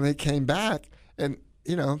replacement, and they came back, and,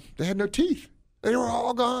 they had no teeth. They were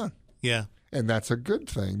all gone. Yeah. And that's a good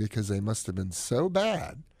thing because they must have been so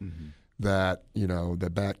bad that,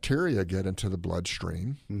 the bacteria get into the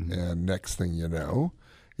bloodstream, and next thing you know,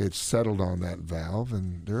 it's settled on that valve,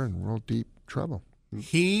 and they're in real deep trouble.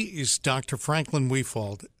 He is Dr. Franklin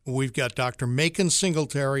Weefald. We've got Dr. Macon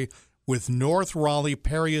Singletary with North Raleigh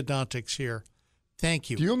Periodontics here. Thank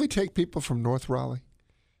you. Do you only take people from North Raleigh?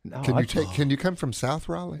 No, Can you come from South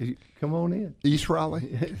Raleigh? Come on in. East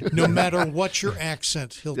Raleigh? No matter what your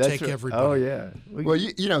accent, he'll take everybody. Oh, yeah. Well,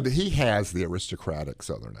 he has the aristocratic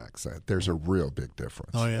Southern accent. There's a real big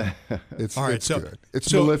difference. Oh, yeah. It's good. It's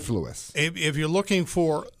so mellifluous. If you're looking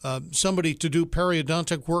for somebody to do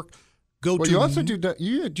periodontic work, go to... Well, you also do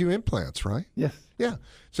implants, right? Yes. Yeah.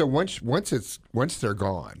 So once they're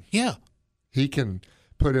gone, he can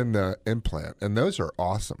put in the implant, and those are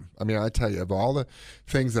awesome. I mean, I tell you, of all the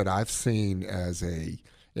things that I've seen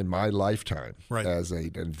in my lifetime as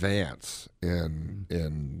an advance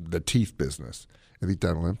in the teeth business, the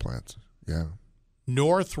dental implants. Yeah.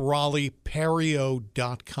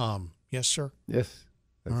 NorthRaleighPerio.com. Yes, sir? Yes.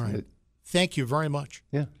 That's all right. it. Thank you very much.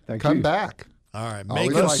 Yeah. Thank you. Come back. All right. Always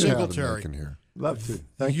Macon like having Singletary. Macon here. Love to.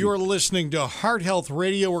 Thank You're you. listening to Heart Health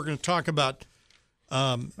Radio. We're going to talk about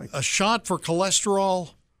a shot for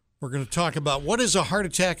cholesterol. We're going to talk about what is a heart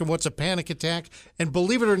attack and what's a panic attack. And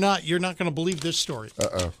believe it or not, you're not going to believe this story.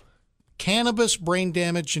 Uh-oh. Cannabis brain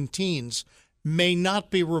damage in teens may not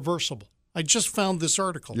be reversible. I just found this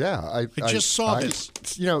article. Yeah. I just saw this.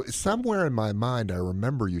 You know, somewhere in my mind, I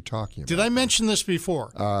remember you talking about Did I mention this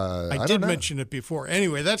before? I did don't know. mention it before.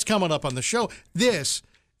 Anyway, that's coming up on the show. This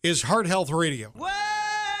is Heart Health Radio. Well,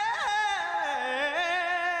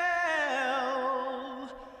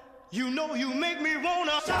 you know you make me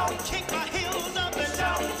wanna kick my heels up and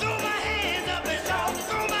throw my hands up and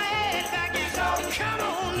throw my head back and come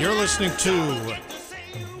on. You're listening to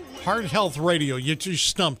Heart Health Radio. You're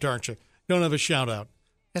stumped, aren't you? Don't have a shout out.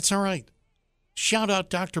 That's all right. Shout out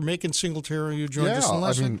Dr. Macon Singletary, who joined us.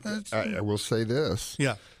 I mean, I will say this.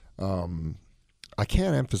 Yeah. I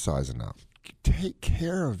can't emphasize enough. Take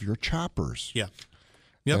care of your choppers. Yeah.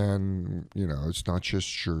 Yep. And, you know, it's not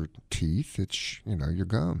just your teeth, it's, you know, your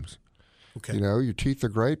gums. Okay. You know, your teeth are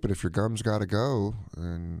great, but if your gums got to go,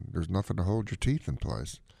 then there's nothing to hold your teeth in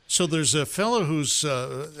place. So there's a fellow who's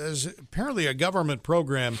there's apparently a government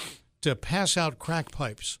program to pass out crack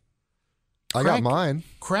pipes. I got mine.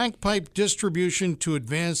 Crack pipe distribution to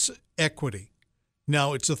advance equity.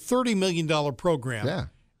 Now, it's a $30 million program. Yeah.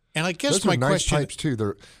 And I guess Those my are nice question... pipes, too.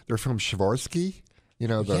 They're from Swarovski, you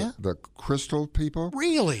know, the crystal people.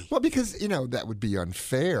 Really? Well, because, you know, that would be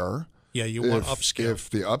unfair. Yeah, you want upscale. If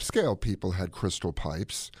the upscale people had crystal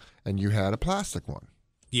pipes and you had a plastic one.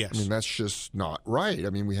 Yes. I mean, that's just not right. I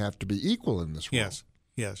mean, we have to be equal in this world.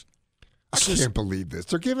 Yes. I can't believe this.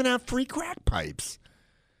 They're giving out free crack pipes.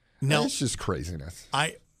 No, it's just craziness.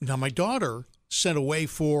 Now, my daughter sent away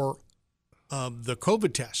for the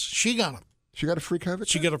COVID tests. She got them. She got a free COVID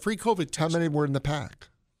test? She got a free COVID test. How many were in the pack?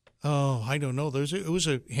 Oh, I don't know. It was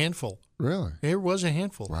a handful. Really? There was a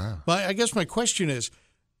handful. Wow. But I guess my question is,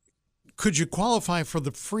 could you qualify for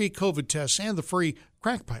the free COVID tests and the free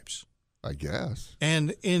crack pipes? I guess.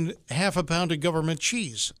 And in half a pound of government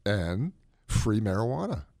cheese. And free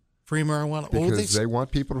marijuana. Free marijuana. Because they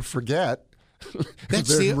want people to forget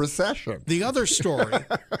that's there's recession. The other story.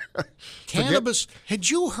 Cannabis. Had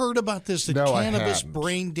you heard about this? The cannabis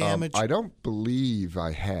brain damage? I don't believe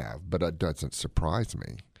I have, but it doesn't surprise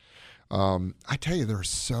me. I tell you, there are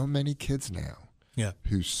so many kids now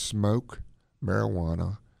who smoke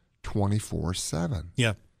marijuana 24/7.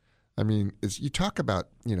 Yeah. I mean, you talk about,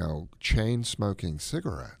 you know, chain smoking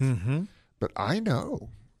cigarettes, but I know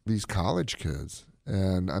these college kids,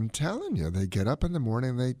 and I'm telling you, they get up in the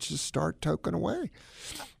morning and they just start toking away.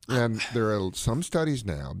 And there are some studies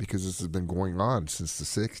now, because this has been going on since the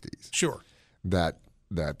 60s, sure, that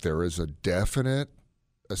there is a definite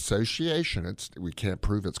association. We can't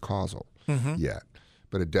prove it's causal yet,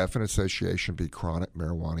 but a definite association between chronic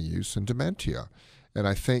marijuana use and dementia. And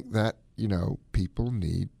I think that, you know, people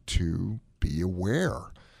need to be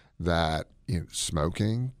aware that, you know,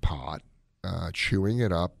 smoking pot, chewing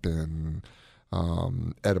it up in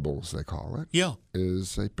edibles, they call it,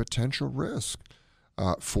 is a potential risk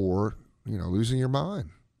for, you know, losing your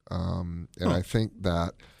mind. And I think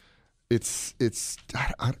that it's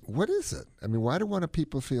what is it? I mean, why do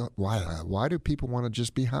people people want to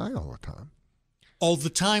just be high all the time? All the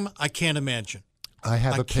time? I can't imagine. I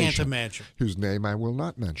have a can't patient imagine. whose name I will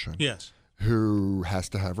not mention. Yes. Who has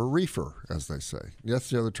to have a reefer, as they say.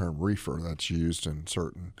 That's the other term, reefer, that's used in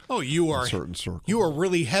certain certain circles. You are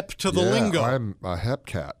really hep to the lingo. I'm a hep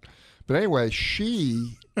cat. But anyway,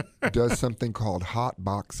 she does something called hot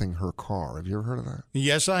boxing her car. Have you ever heard of that?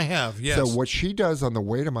 Yes, I have. Yes. So what she does on the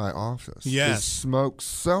way to my office is smoke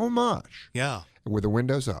so much with the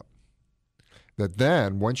windows up that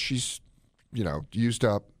then once she's, you know, used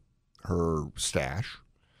up her stash,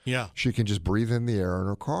 she can just breathe in the air in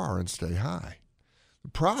her car and stay high. The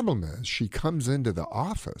problem is she comes into the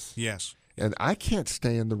office. Yes. And I can't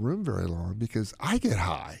stay in the room very long because I get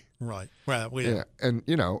high. Right. Well, yeah. And,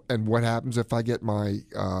 you know, and what happens if I get my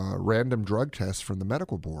random drug test from the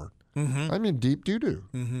medical board? I'm in deep doo-doo.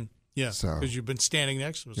 Yeah, because you've been standing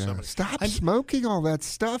next to somebody. Stop smoking all that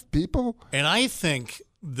stuff, people. And I think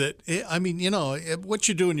that, I mean, you know, what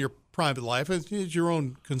you do in your private life is your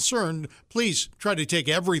own concern. Please try to take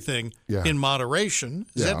everything in moderation.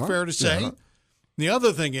 Is that fair to say? Yeah. The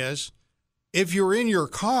other thing is, if you're in your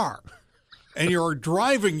car and you're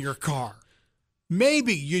driving your car,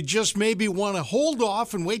 maybe you just want to hold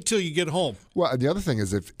off and wait till you get home. Well, the other thing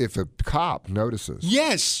is if a cop notices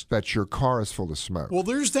that your car is full of smoke. Well,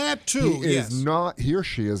 there's that too. He or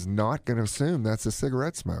she is not going to assume that's a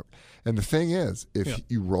cigarette smoke. And the thing is, if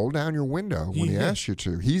you roll down your window when he asks you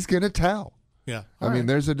to, he's going to tell. Yeah. I mean,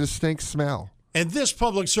 there's a distinct smell And this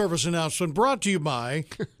public service announcement brought to you by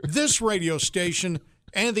this radio station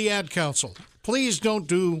and the Ad Council. Please don't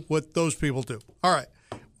do what those people do. All right.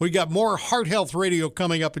 We got more Heart Health Radio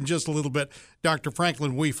coming up in just a little bit. Dr.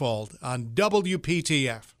 Franklin Weefald on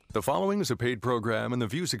WPTF. The following is a paid program, and the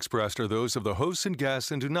views expressed are those of the hosts and guests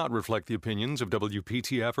and do not reflect the opinions of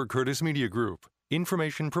WPTF or Curtis Media Group.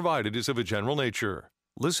 Information provided is of a general nature.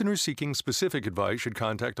 Listeners seeking specific advice should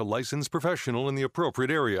contact a licensed professional in the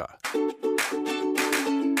appropriate area.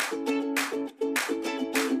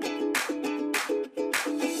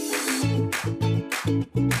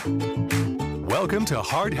 Welcome to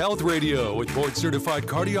Heart Health Radio with board-certified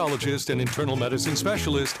cardiologist and internal medicine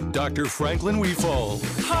specialist, Dr. Franklin Weefald.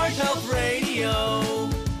 Heart Health Radio.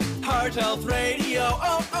 Heart Health Radio.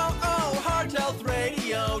 Oh, oh, oh.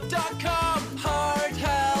 HeartHealthRadio.com. Heart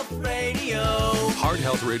Health Radio. Heart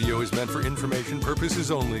Health Radio is meant for information purposes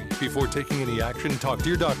only. Before taking any action, talk to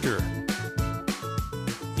your doctor.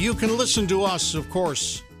 You can listen to us, of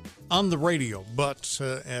course, on the radio, but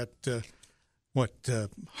at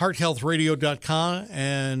hearthealthradio.com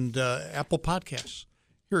and Apple Podcasts.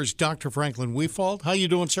 Here's Dr. Franklin Weefald. How you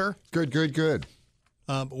doing, sir? Good.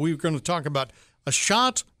 We're going to talk about a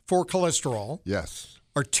shot for cholesterol. Yes.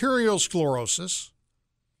 Arterial sclerosis,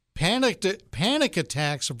 panic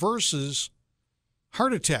attacks versus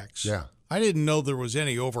heart attacks. Yeah. I didn't know there was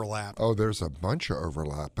any overlap. Oh, there's a bunch of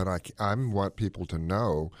overlap, and I want people to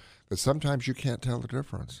know that sometimes you can't tell the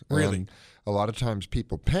difference. Really? And a lot of times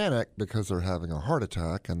people panic because they're having a heart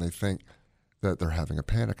attack, and they think that they're having a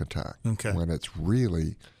panic attack when it's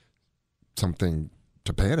really something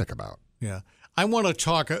to panic about. Yeah. I want to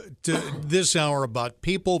talk this hour about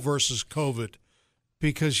people versus COVID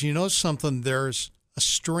because you know something, there's a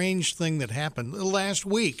strange thing that happened. Last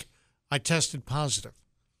week, I tested positive.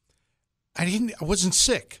 I wasn't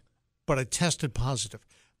sick, but I tested positive.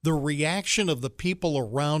 The reaction of the people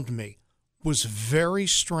around me was very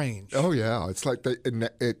strange. Oh, yeah. It's like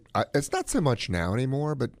it's not so much now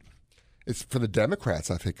anymore, but it's for the Democrats,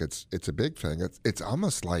 I think it's a big thing. It's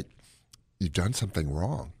almost like you've done something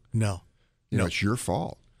wrong. No. It's your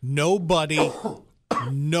fault. Nobody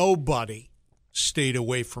stayed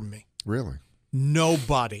away from me. Really?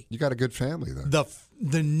 Nobody. You got a good family, though.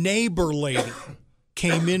 The neighbor lady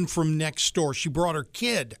came in from next door. She brought her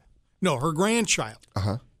her grandchild.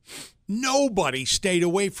 Uh-huh. Nobody stayed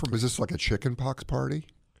away from me. Was this like a chicken pox party?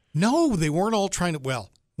 No, they weren't all trying to. Well,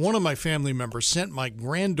 one of my family members sent my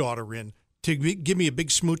granddaughter in to give me a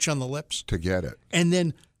big smooch on the lips. To get it. And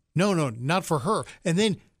then, no, not for her. And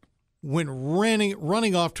then went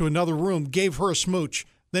running off to another room, gave her a smooch,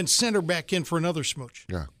 then sent her back in for another smooch.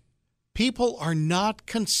 Yeah. People are not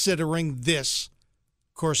considering this,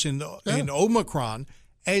 of course, in Omicron,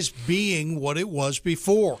 as being what it was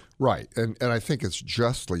before. Right. And I think it's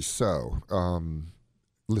justly so.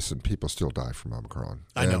 Listen, people still die from Omicron.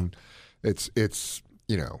 I know. And it's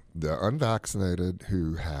the unvaccinated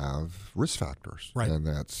who have risk factors. Right. And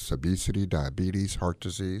that's obesity, diabetes, heart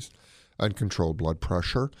disease, uncontrolled blood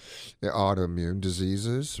pressure, autoimmune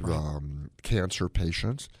diseases, cancer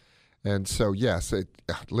patients. And so, yes,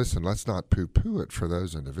 listen, let's not poo-poo it for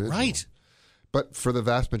those individuals. Right. But for the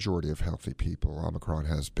vast majority of healthy people, Omicron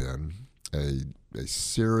has been a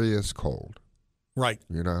serious cold. Right.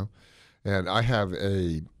 And I have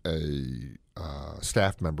a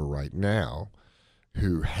staff member right now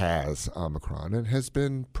who has Omicron and has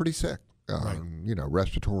been pretty sick.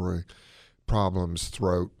 Respiratory problems,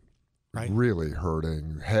 throat really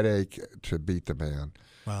hurting, headache to beat the man.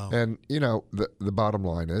 Wow. And, the bottom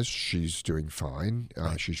line is she's doing fine.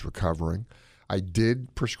 She's recovering. I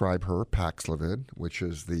did prescribe her Paxlovid, which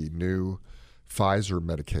is the new Pfizer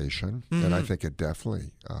medication, and I think it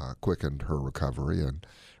definitely quickened her recovery and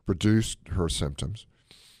reduced her symptoms.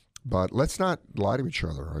 But let's not lie to each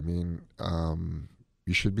other. I mean,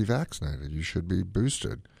 you should be vaccinated. You should be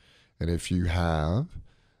boosted. And if you have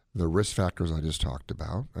the risk factors I just talked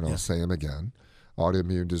about, and I'll say them again,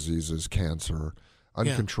 autoimmune diseases, cancer,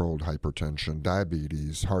 uncontrolled hypertension,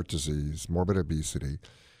 diabetes, heart disease, morbid obesity,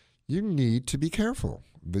 you need to be careful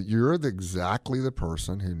that you're exactly the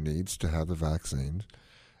person who needs to have the vaccine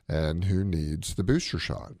and who needs the booster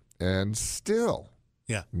shot and still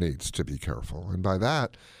needs to be careful. And by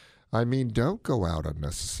that, I mean, don't go out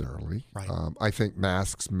unnecessarily. Right. I think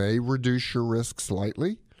masks may reduce your risk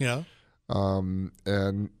slightly. Yeah.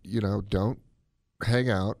 And, don't hang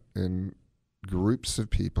out in groups of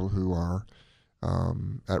people who are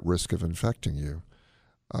at risk of infecting you.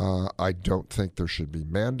 I don't think there should be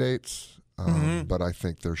mandates, but I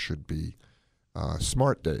think there should be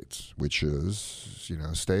smart dates, which is,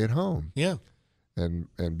 stay at home. Yeah.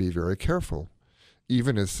 And be very careful.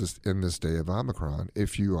 even in this day of Omicron,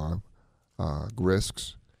 if you are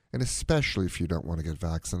risks, and especially if you don't want to get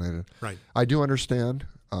vaccinated. Right. I do understand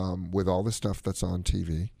with all the stuff that's on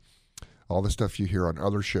TV, all the stuff you hear on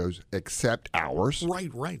other shows except ours.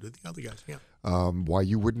 Right, with the other guys, yeah. Why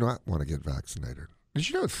you would not want to get vaccinated. Did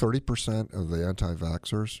you know 30% of the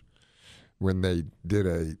anti-vaxxers, when they did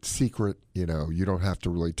a secret, you don't have to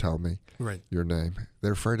really tell me your name,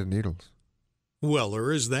 they're afraid of needles. Well,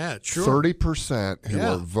 there is that, sure. 30% who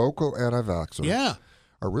are vocal anti-vaxxers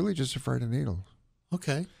are really just afraid of needles.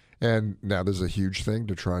 Okay. And now there's a huge thing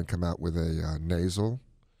to try and come out with a nasal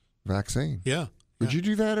vaccine. Yeah. Would you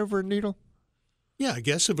do that over a needle? Yeah, I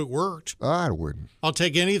guess if it worked. I wouldn't. I'll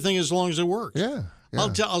take anything as long as it works. Yeah.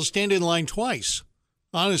 I'll stand in line twice,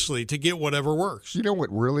 honestly, to get whatever works. You know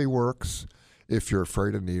what really works if you're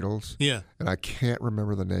afraid of needles? Yeah. And I can't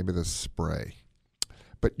remember the name of this spray.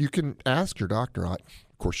 But you can ask your doctor. Of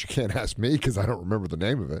course, you can't ask me because I don't remember the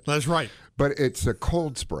name of it. That's right. But it's a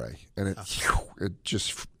cold spray, and it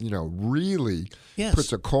just really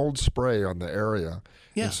puts a cold spray on the area,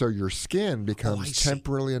 and so your skin becomes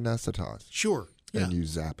temporarily anesthetized. Sure. Yeah. And you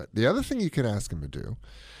zap it. The other thing you can ask him to do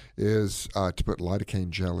is to put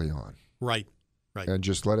lidocaine jelly on. Right. And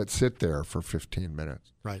just let it sit there for 15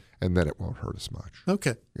 minutes. Right. And then it won't hurt as much.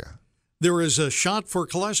 Okay. Yeah. There is a shot for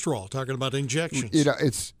cholesterol, talking about injections.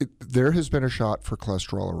 There has been a shot for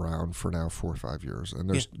cholesterol around for now 4 or 5 years,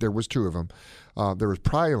 and there was 2 of them. There was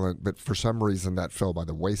Praluent, but for some reason that fell by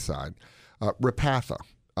the wayside. Repatha.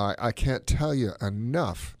 I can't tell you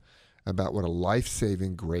enough about what a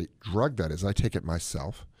life-saving great drug that is. I take it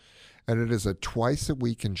myself, and it is a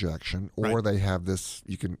twice-a-week injection, or they have this.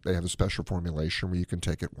 They have a special formulation where you can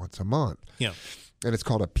take it once a month. Yeah. And it's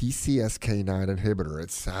called a PCSK9 inhibitor.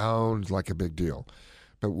 It sounds like a big deal.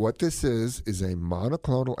 But what this is a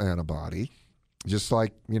monoclonal antibody, just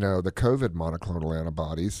like, the COVID monoclonal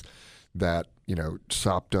antibodies that,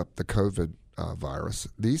 sopped up the COVID virus.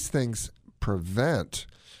 These things prevent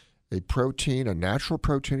a natural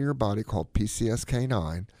protein in your body called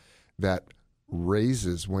PCSK9 that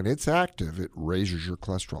raises, when it's active, it raises your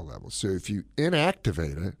cholesterol level. So if you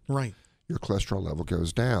inactivate it, your cholesterol level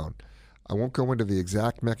goes down. I won't go into the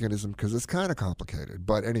exact mechanism because it's kind of complicated.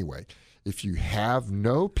 But anyway, if you have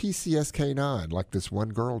no PCSK9, like this one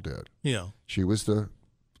girl did, she was the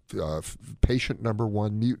patient number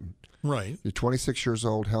 1 mutant. Right. You're 26 years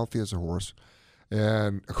old, healthy as a horse.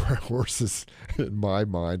 And horses, in my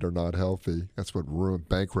mind, are not healthy. That's what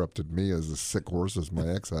bankrupted me as a sick horses my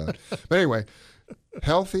ex had. But anyway,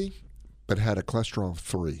 healthy, but had a cholesterol of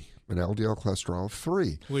 3. An LDL cholesterol of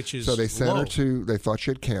 3. Which is so they sent low. her to, they thought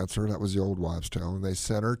she had cancer. That was the old wives' tale. And they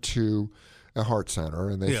sent her to a heart center,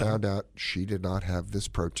 and they found out she did not have this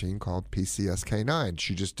protein called PCSK9.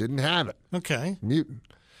 She just didn't have it. Okay. Mutant.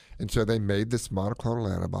 And so they made this monoclonal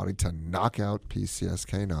antibody to knock out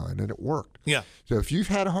PCSK9, and it worked. Yeah. So if you've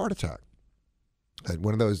had a heart attack, and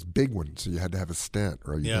one of those big ones, so you had to have a stent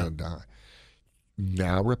or you're going to die,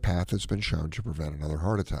 now Repatha has been shown to prevent another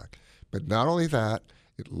heart attack. But not only that,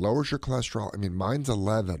 it lowers your cholesterol. I mean, mine's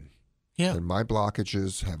 11. Yeah. And my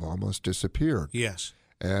blockages have almost disappeared. Yes.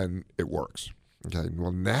 And it works. Okay.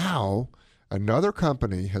 Well, now another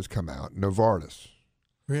company has come out, Novartis,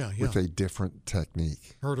 with a different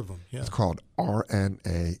technique. Heard of them, yeah. It's called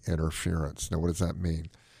RNA interference. Now, what does that mean?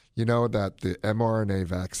 You know that the mRNA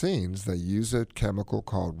vaccines, they use a chemical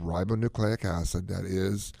called ribonucleic acid that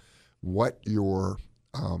is what your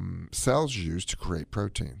cells use to create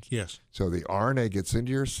proteins. Yes. So the RNA gets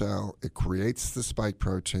into your cell, it creates the spike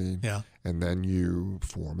protein, and then you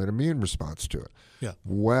form an immune response to it. Yeah.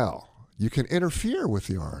 Well, you can interfere with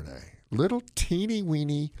the RNA. Little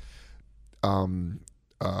teeny-weeny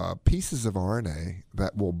pieces of RNA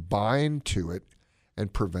that will bind to it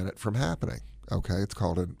and prevent it from happening. Okay, it's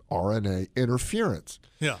called an RNA interference.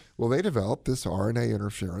 Yeah. Well, they developed this RNA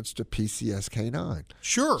interference to PCSK9.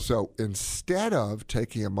 Sure. So instead of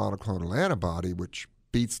taking a monoclonal antibody, which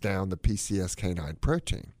beats down the PCSK9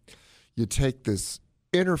 protein, you take this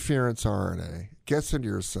interference RNA, gets into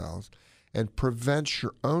your cells, and prevents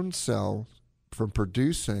your own cells from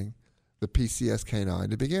producing the PCSK9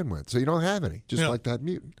 to begin with. So you don't have any, just like that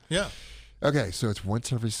mutant. Yeah. Okay, so it's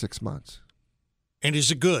once every 6 months. And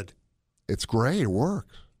is it good? It's great. It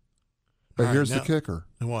works. But here's the kicker.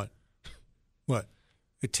 What?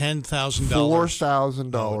 $10,000. $4,000 a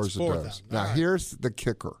dose. Now, here's the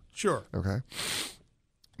kicker. Sure. Okay?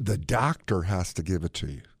 The doctor has to give it to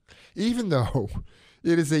you. Even though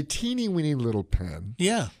it is a teeny-weeny little pen.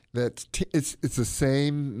 Yeah. It's the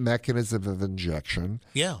same mechanism of injection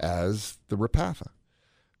as the Repatha.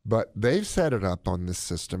 But they've set it up on this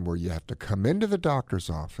system where you have to come into the doctor's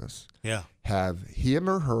office, have him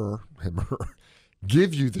or her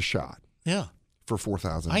give you the shot. Yeah. For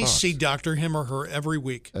 $4,000. I see Dr. Him or Her every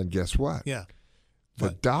week. And guess what? Yeah. The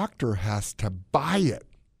doctor has to buy it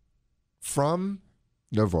from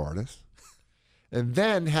Novartis and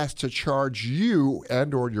then has to charge you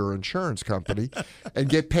and or your insurance company and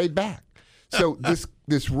get paid back. So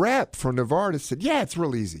this rep from Novartis said, yeah, it's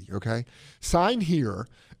real easy, okay? Sign here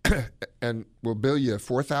and we'll bill you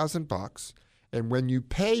 $4,000, and when you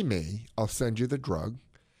pay me, I'll send you the drug,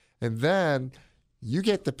 and then you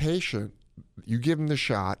get the patient, you give them the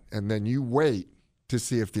shot, and then you wait to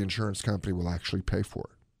see if the insurance company will actually pay for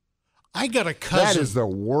it. I got a cousin. That is the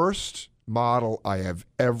worst model I have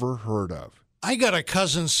ever heard of. I got a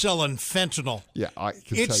cousin selling fentanyl. Yeah, I can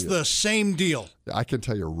tell you. It's the same deal. I can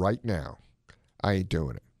tell you right now, I ain't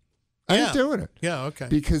doing it. I ain't doing it. Yeah, okay.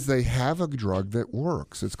 Because they have a drug that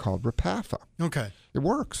works. It's called Repatha. Okay. It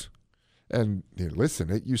works. And listen,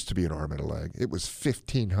 it used to be an arm and a leg. It was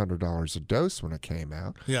 $1,500 a dose when it came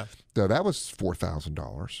out. Yeah. So that was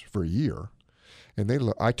 $4,000 for a year. And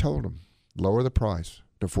I told them, lower the price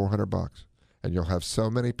to $400, and you'll have so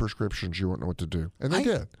many prescriptions you won't know what to do. And they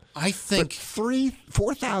did. I think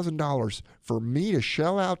 $4,000 for me to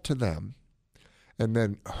shell out to them, and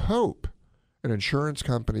then hope an insurance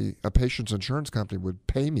company, a patient's insurance company, would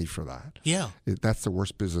pay me for that. Yeah. That's the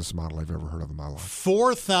worst business model I've ever heard of in my life.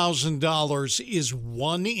 $4,000 is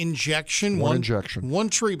one injection. One injection. One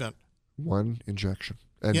treatment. One injection.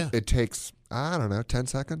 And it takes, 10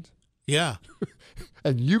 seconds. Yeah.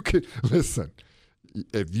 And you could, listen,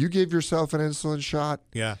 if you give yourself an insulin shot,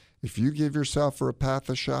 if you give yourself a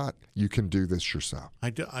Repatha shot, you can do this yourself.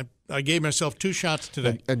 I gave myself 2 shots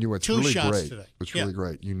today. And it's two really shots great. Today. It's really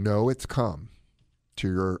great. You know it's come to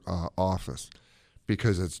your office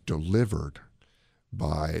because it's delivered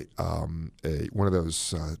by one of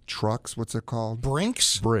those trucks. What's it called?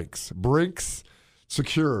 Brinks? Brinks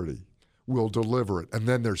Security will deliver it. And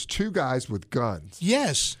then there's 2 guys with guns.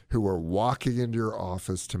 Yes. Who are walking into your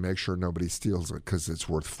office to make sure nobody steals it because it's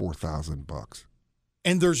worth $4,000.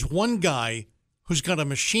 And there's one guy who's got a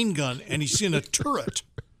machine gun and he's in a turret.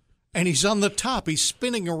 And he's on the top. He's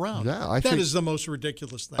spinning around. Yeah, that is the most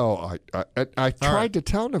ridiculous thing. Oh, I tried to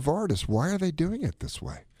tell Novartis, why are they doing it this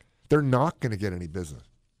way? They're not going to get any business.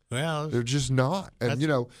 Well, they're just not. And,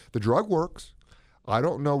 the drug works. I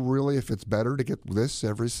don't know really if it's better to get this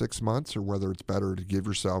every 6 months or whether it's better to give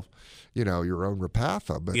yourself, your own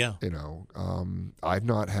Repatha. But, I've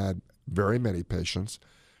not had very many patients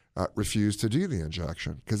refuse to do the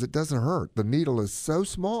injection because it doesn't hurt. The needle is so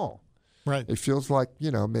small. Right. It feels like,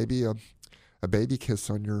 maybe a baby kiss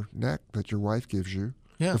on your neck that your wife gives you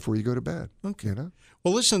before you go to bed. Okay.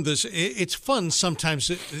 Well, listen to this. It's fun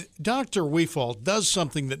sometimes. Dr. Weefald does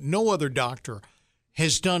something that no other doctor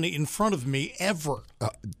has done in front of me ever.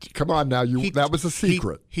 Come on now. That was a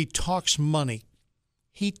secret. He talks money.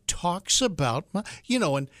 He talks about,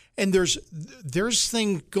 and there's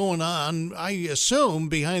things going on, I assume,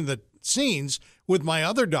 behind the scenes with my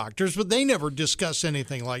other doctors, but they never discuss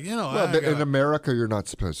anything like, Well, in America, you're not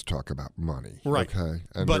supposed to talk about money. Right. Okay.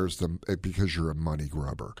 And because you're a money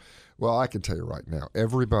grubber. Well, I can tell you right now,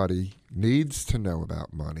 everybody needs to know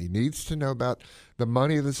about money, needs to know about the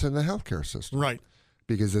money that's in the healthcare system. Right.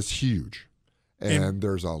 Because it's huge. And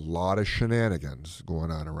there's a lot of shenanigans going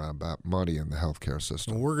on around about money in the healthcare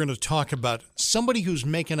system. We're going to talk about somebody who's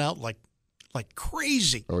making out like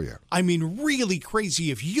crazy. Oh, yeah. I mean, really crazy.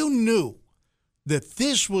 If you knew that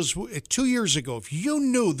this was 2 years ago, if you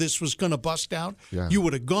knew this was going to bust out, you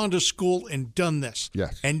would have gone to school and done this.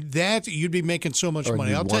 Yes. And that, you'd be making so much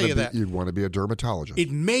money. I'll tell you that. You'd want to be a dermatologist. It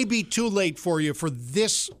may be too late for you for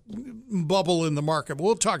this bubble in the market.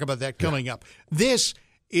 We'll talk about that coming up. This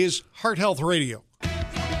is Heart Health Radio. You're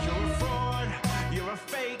a fraud, you're a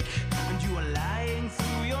fake, and you are lying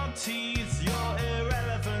through your teeth. You're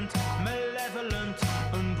irrelevant, malevolent,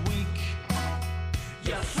 and weak.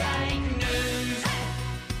 You're fake news.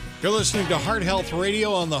 You're listening to Heart Health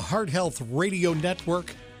Radio on the Heart Health Radio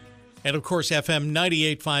Network. And, of course, FM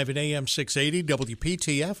 98.5 and AM 680,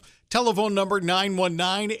 WPTF. Telephone number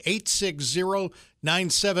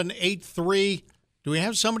 919-860-9783. Do we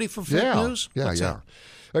have somebody for fake news? Yeah.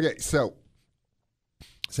 Okay, so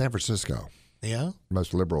San Francisco. Yeah?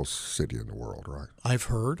 Most liberal city in the world, right? I've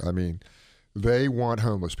heard. I mean, they want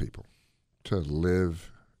homeless people to live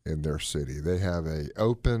in their city. They have a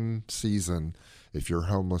open season. If you're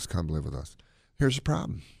homeless, come live with us. Here's the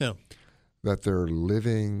problem. Yeah. That they're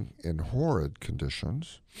living in horrid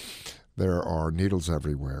conditions. There are needles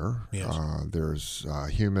everywhere. Yes. There's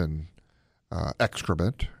human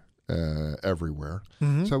excrement everywhere.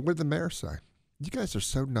 Mm-hmm. So what did the mayor say? You guys are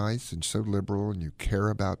so nice and so liberal, and you care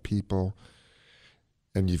about people,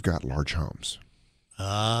 and you've got large homes.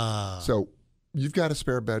 Ah. So you've got a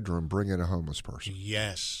spare bedroom, bring in a homeless person.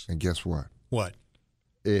 Yes. And guess what? What?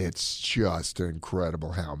 It's just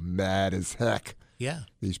incredible how mad as heck Yeah.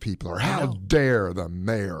 these people are. How dare the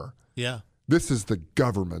mayor? Yeah. This is the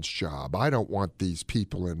government's job. I don't want these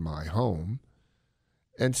people in my home.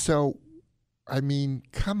 And so, I mean,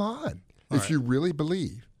 come on. All if right. you really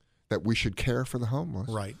believe that we should care for the homeless,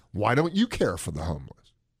 Right. why don't you care for the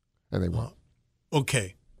homeless? And they won't.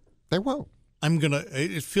 Okay. They won't.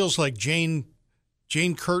 It feels like Jane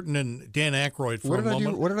Curtin and Dan Aykroyd for a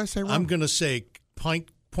moment. What did I say wrong? I'm going to say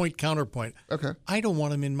point, counterpoint. Okay. I don't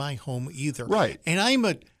want him in my home either. Right. And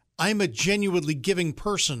I'm a genuinely giving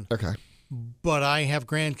person. Okay. But I have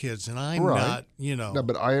grandkids, and I'm not, No,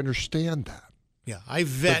 but I understand that. Yeah, I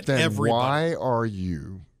vet but then everybody. Why are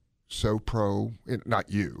you so pro? Not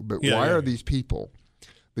you, but why are these people,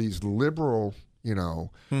 these liberal,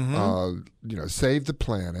 save the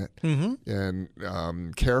planet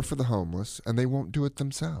and care for the homeless, and they won't do it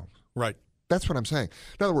themselves? Right. That's what I'm saying.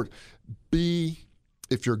 In other words,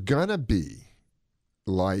 if you're gonna be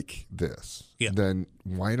like this, then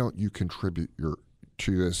why don't you contribute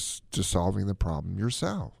to solving the problem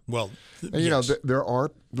yourself? Well, and, there are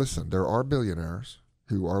billionaires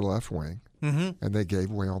who are left wing, and they gave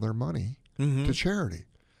away all their money to charity.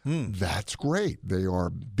 That's great. They are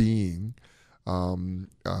being,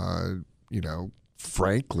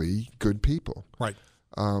 frankly, good people. Right.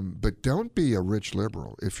 But don't be a rich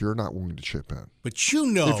liberal if you're not willing to chip in. But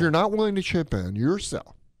if you're not willing to chip in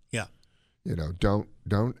yourself,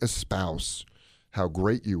 don't espouse how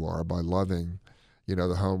great you are by loving,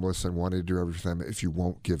 the homeless and wanting to do everything if you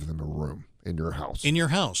won't give them a room in your house. In your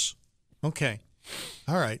house. Okay.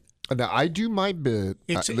 All right. Now, I do my bit.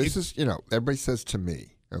 Everybody says to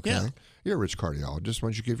me, okay, you're a rich cardiologist. Why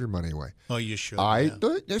don't you give your money away? Oh, you should.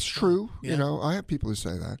 That's true. Yeah. I have people who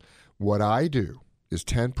say that. What I do is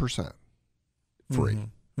 10% free.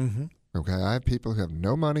 Mm-hmm. Okay. I have people who have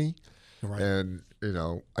no money. Right. And,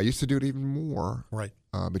 I used to do it even more. Right.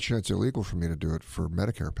 But, it's illegal for me to do it for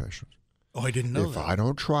Medicare patients. Oh, I didn't know if that. I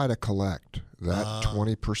don't try to collect that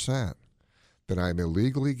 20%, then I'm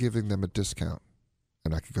illegally giving them a discount,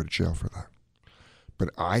 and I could go to jail for that.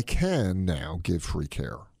 But I can now give free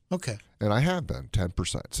care. Okay. And I have been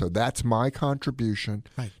 10%. So that's my contribution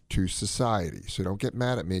Right. to society. So don't get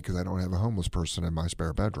mad at me because I don't have a homeless person in my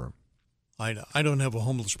spare bedroom. I don't have a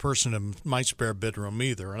homeless person in my spare bedroom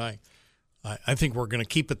either, and I think we're going to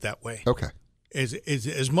keep it that way. Okay.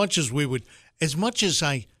 As much as we would, as much as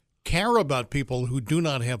I care about people who do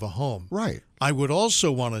not have a home, right? I would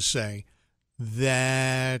also want to say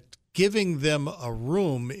that giving them a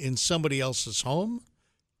room in somebody else's home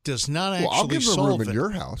does not actually solve it. I'll give them a room in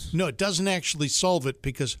your house. No, it doesn't actually solve it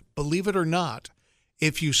because, believe it or not,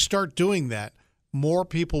 if you start doing that, more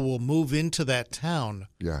people will move into that town.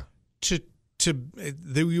 Yeah.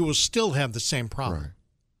 You will still have the same problem. Right.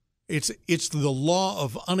 It's the law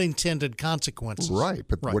of unintended consequences. Right.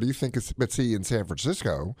 But what do you think is, but see, in San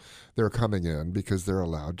Francisco, they're coming in because they're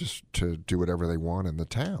allowed just to do whatever they want in the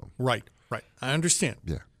town. Right. I understand.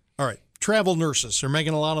 Yeah. All right. Travel nurses are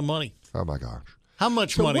making a lot of money. Oh, my gosh. How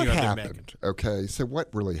much money are they making? Okay, so what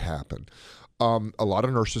really happened? A lot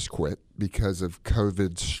of nurses quit because of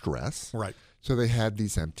COVID stress. Right. So they had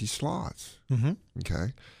these empty slots. Mm-hmm.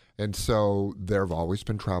 Okay. And so there have always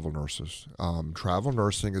been travel nurses. Travel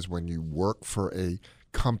nursing is when you work for a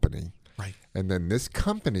company. Right. And then this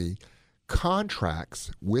company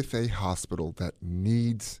contracts with a hospital that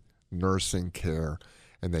needs nursing care,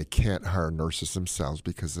 and they can't hire nurses themselves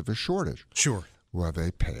because of a shortage. Sure. Well,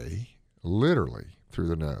 they pay literally through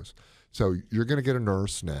the nose. So you're going to get a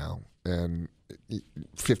nurse now, and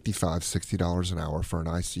 $55, $60 an hour for an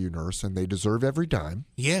ICU nurse, and they deserve every dime.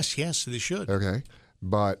 Yes, they should. Okay.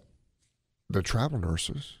 But the travel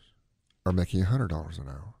nurses are making $100 an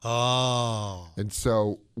hour. Oh. And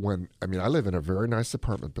so I live in a very nice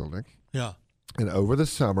apartment building. Yeah. And over the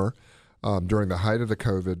summer, during the height of the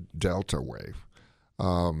COVID Delta wave,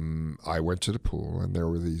 I went to the pool, and there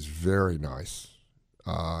were these very nice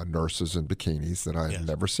nurses in bikinis that I had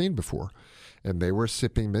never seen before. And they were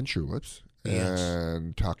sipping mint juleps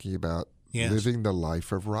and talking about living the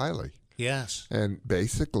life of Riley. Yes. And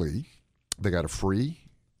basically, they got a free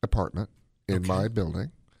apartment in my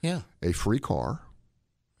building. Yeah. A free car.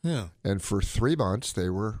 Yeah. And for 3 months, they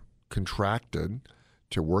were contracted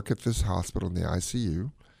to work at this hospital in the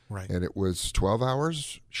ICU. Right. And it was 12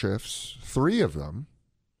 hours shifts, 3 of them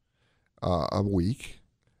a week.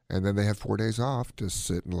 And then they had 4 days off to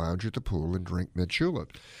sit and lounge at the pool and drink mint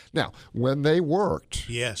julep. Now, when they worked,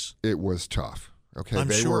 yes, it was tough. Okay, I'm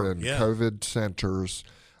they sure, were in yeah. COVID centers,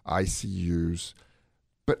 ICUs.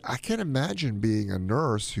 But I can imagine being a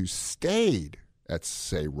nurse who stayed at,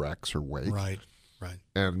 say, Rex or Wake, right,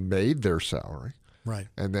 and made their salary. right.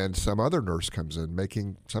 And then some other nurse comes in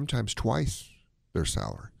making sometimes twice their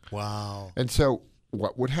salary. Wow. And so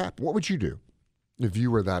what would happen? What would you do if you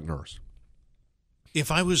were that nurse? If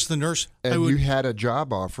I was the nurse, And I would. you had a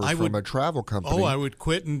job offer from a travel company. I would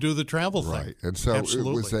quit and do the travel thing. Right. And so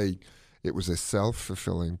Absolutely. it was a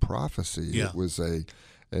self-fulfilling prophecy. Yeah. It was a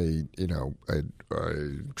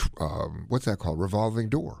what's that called? Revolving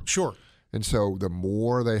door. Sure. And so the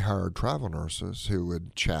more they hired travel nurses who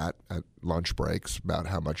would chat at lunch breaks about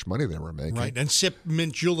how much money they were making. Right. And sip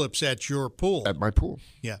mint juleps at your pool. At my pool.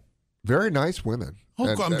 Yeah. Very nice women. Oh,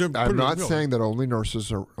 And I'm not saying that only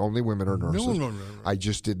women are nurses. No. I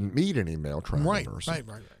just didn't meet any male travel Right, nurses. right.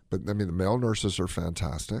 But I mean, the male nurses are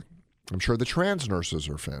fantastic. I'm sure the trans nurses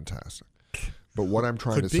are fantastic. But what I'm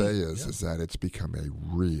trying to say is that it's become a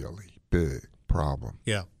really big problem.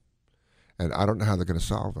 Yeah. And I don't know how they're going to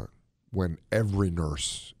solve it when every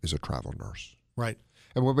nurse is a travel nurse. Right.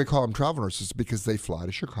 And when we call them travel nurses, because they fly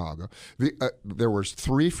to Chicago. There was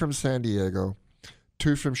 3 from San Diego,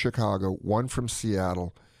 2 from Chicago, 1 from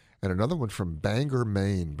Seattle, and another one from Bangor,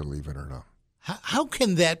 Maine, believe it or not. How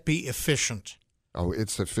can that be efficient? Oh,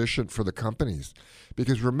 it's efficient for the companies.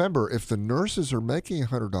 Because remember, if the nurses are making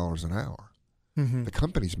 $100 an hour, the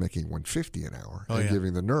company's making $150 an hour and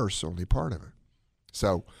giving the nurse only part of it.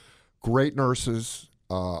 So great nurses.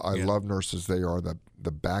 I love nurses. They are the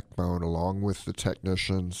backbone along with the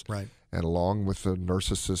technicians, right, and along with the nurse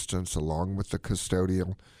assistants, along with the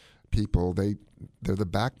custodial people. They're the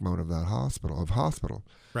backbone of that hospital.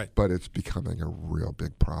 Right. But it's becoming a real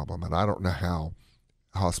big problem. And I don't know how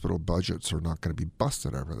hospital budgets are not going to be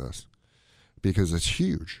busted over this because it's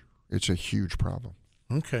huge. It's a huge problem.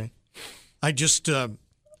 Okay. I just,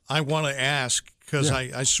 I want to ask because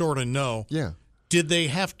I sort of know. Yeah. Did they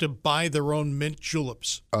have to buy their own mint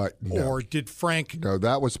juleps? No. Or did Frank? No,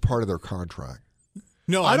 that was part of their contract.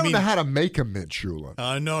 No, I don't know how to make a mint julep.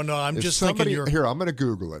 No, I'm If just somebody, thinking. Here, I'm going to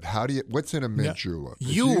Google it. What's in a mint julep?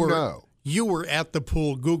 You were at the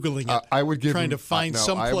pool Googling it. I would give trying them, to find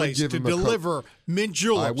some I would place give to them a deliver mint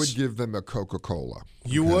juleps. I would give them a Coca-Cola.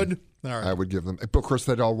 You would? All right. I would give them. Of course,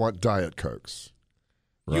 they'd all want Diet Cokes.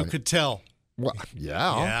 Right? You could tell. Well,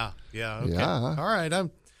 yeah. Yeah. Okay. Yeah. All right.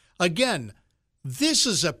 Again, this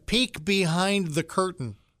is a peek behind the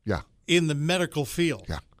curtain. Yeah. In the medical field.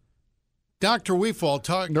 Yeah. Dr. Weefall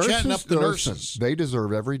chatting up the nurses. Listen, they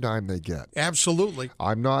deserve every dime they get. Absolutely.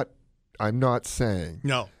 I'm not saying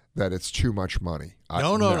that it's too much money.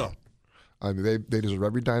 No. I mean, they deserve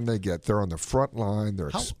every dime they get. They're on the front line. They're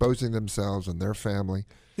exposing themselves and their family.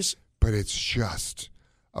 But it's just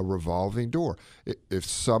a revolving door. If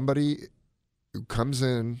somebody comes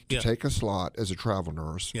in to take a slot as a travel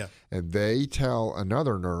nurse, and they tell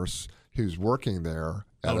another nurse who's working there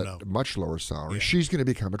at a much lower salary, she's going to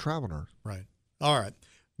become a travel nurse. Right. All right.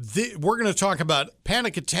 We're going to talk about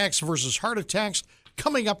panic attacks versus heart attacks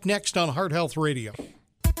coming up next on Heart Health Radio.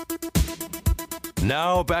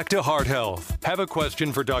 Now back to Heart Health. Have a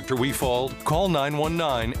question for Dr. Weefald? Call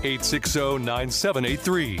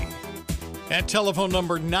 919-860-9783. At telephone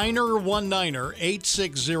number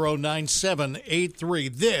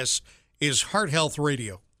 919-860-9783. This is Heart Health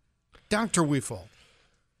Radio. Dr. Weefald,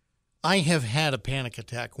 I have had a panic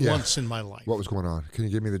attack once in my life. What was going on? Can you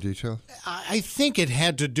give me the details? I think it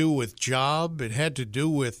had to do with job. It had to do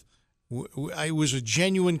with, it was a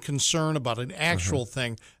genuine concern about an actual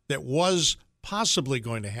thing that was possibly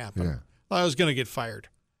going to happen. Yeah. I was going to get fired.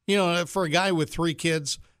 You know, for a guy with 3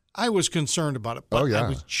 kids, I was concerned about it. But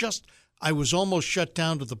I was almost shut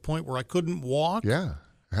down to the point where I couldn't walk. Yeah.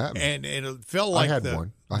 And it felt like I had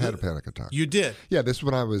one. I had a panic attack. You did? Yeah, this is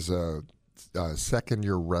when I was a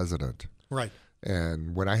second-year resident. Right.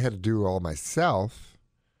 And when I had to do it all myself,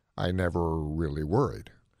 I never really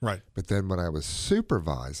worried. Right. But then when I was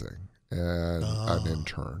supervising an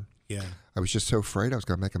intern, I was just so afraid I was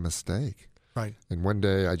going to make a mistake. Right. And one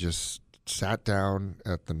day I just sat down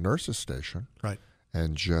at the nurse's station. Right.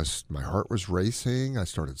 And just my heart was racing. I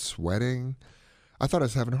started sweating. I thought I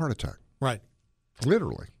was having a heart attack. Right.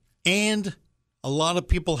 Literally. And a lot of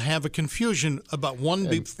people have a confusion about one.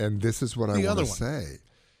 And this is what I want to say.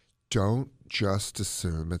 Don't just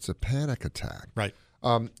assume it's a panic attack. Right.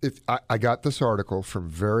 I got this article from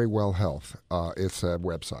Very Well Health. It's a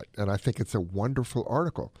website, and I think it's a wonderful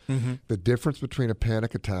article. Mm-hmm. The difference between a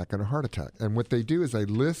panic attack and a heart attack. And what they do is they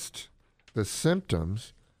list the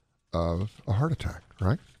symptoms of a heart attack,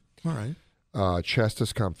 right? All right. Chest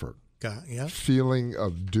discomfort. Yeah. Feeling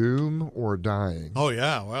of doom or dying. Oh,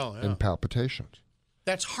 yeah. Well, yeah. And palpitations.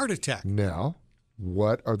 That's heart attack. Now,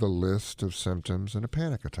 what are the list of symptoms in a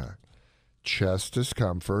panic attack? Chest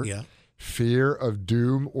discomfort. Yeah. Fear of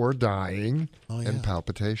doom or dying, yeah. and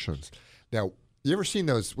palpitations. Now, you ever seen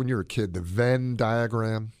those when you were a kid, the Venn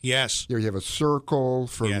diagram? Yes. You have a circle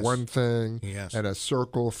for Yes. one thing Yes. and a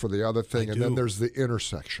circle for the other thing, I and then do. there's the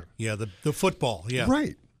intersection. Yeah, the football. Yeah.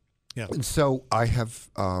 Right. Yeah. And so I have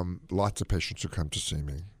lots of patients who come to see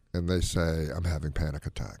me, and they say, I'm having panic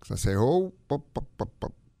attacks. I say,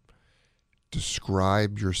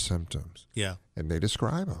 describe your symptoms. Yeah. And they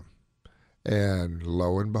describe them. And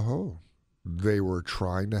lo and behold, they were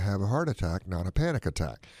trying to have a heart attack, not a panic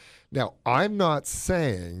attack. Now, I'm not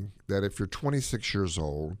saying that if you're 26 years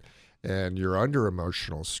old and you're under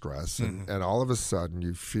emotional stress and all of a sudden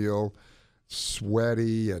you feel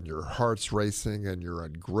sweaty and your heart's racing and you're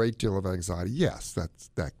in a great deal of anxiety, yes, that's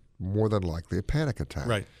more than likely a panic attack.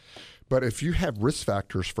 Right. But if you have risk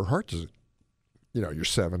factors for heart disease, you're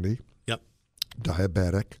 70, Yep.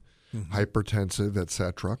 diabetic, hypertensive,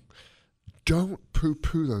 etc., don't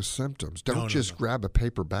poo-poo those symptoms. Don't just grab a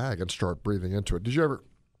paper bag and start breathing into it. Did you ever?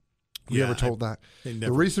 You ever told that?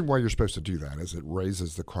 The reason why you're supposed to do that is it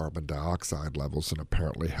raises the carbon dioxide levels and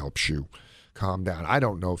apparently helps you calm down. I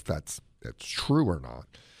don't know if it's true or not,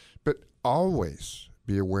 but always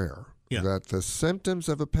be aware that the symptoms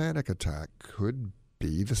of a panic attack could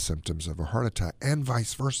be the symptoms of a heart attack and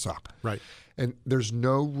vice versa. Right. And there's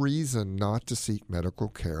no reason not to seek medical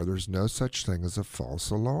care. There's no such thing as a false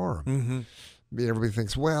alarm. Everybody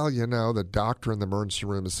thinks, well, the doctor in the emergency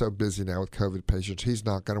room is so busy now with COVID patients, he's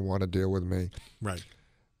not going to want to deal with me. Right.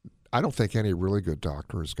 I don't think any really good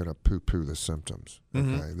doctor is going to poo-poo the symptoms.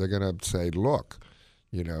 Okay, they're going to say, look,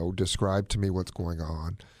 describe to me what's going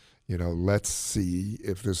on. Let's see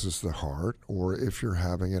if this is the heart or if you're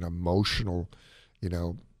having an emotional,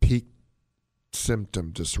 peak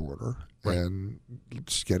symptom disorder, and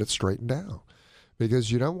let's get it straightened out.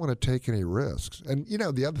 Because you don't want to take any risks. And,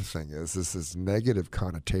 the other thing is this negative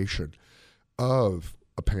connotation of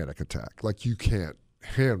a panic attack. Like you can't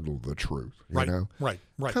handle the truth, you know? Right.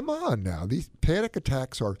 Come on now. These panic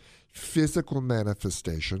attacks are physical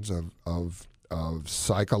manifestations of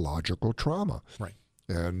psychological trauma. Right.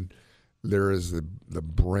 And there is the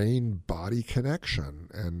brain-body connection,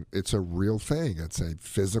 and it's a real thing. It's a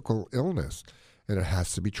physical illness, and it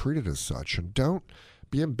has to be treated as such. And don't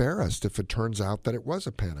be embarrassed if it turns out that it was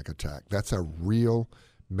a panic attack. That's a real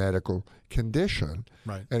medical condition.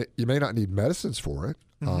 Right. And you may not need medicines for it.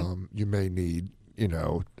 You may need,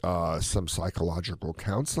 some psychological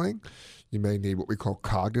counseling. You may need what we call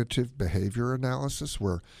cognitive behavior analysis,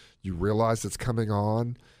 where you realize it's coming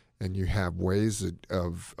on and you have ways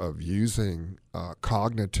of using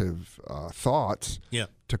cognitive thoughts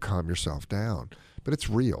to calm yourself down. But it's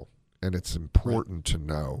real, and it's important to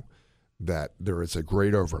know that there is a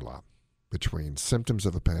great overlap between symptoms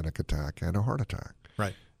of a panic attack and a heart attack.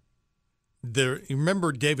 Right. You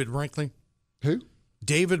remember David Brinkley? Who?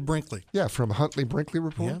 David Brinkley. Yeah, from Huntley Brinkley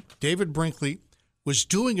Report. Yeah. David Brinkley was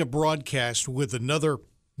doing a broadcast with another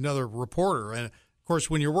reporter. And, of course,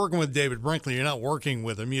 when you're working with David Brinkley, you're not working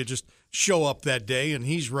with him. You just show up that day, and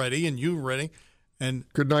he's ready, and you're ready. And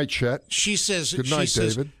good night, Chet. She says, good night,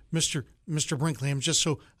 David. Mr. Brinkley, I'm just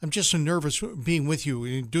so nervous being with you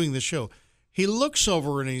and doing the show. He looks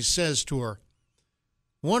over and he says to her,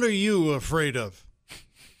 "What are you afraid of?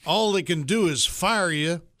 All they can do is fire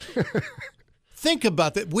you." Think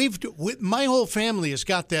about that. My whole family has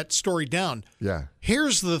got that story down. Yeah.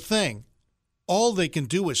 Here's the thing. All they can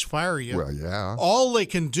do is fire you. Well, yeah. All they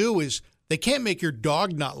can do is they can't make your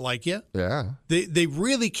dog not like you. Yeah. They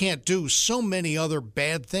really can't do so many other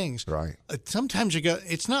bad things. Right. Sometimes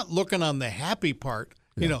it's not looking on the happy part.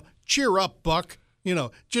 Cheer up, Buck.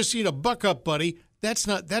 Just buck up, buddy.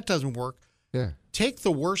 That doesn't work. Yeah. Take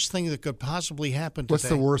the worst thing that could possibly happen today. What's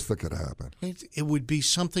the worst that could happen? It would be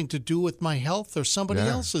something to do with my health or somebody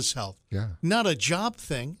else's health. Yeah. Not a job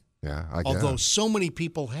thing. Yeah, I guess. Although so many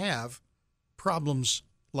people have problems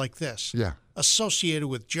like this. Yeah. Associated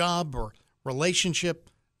with job or relationship.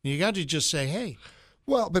 You got to just say, hey.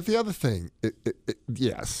 Well, but the other thing,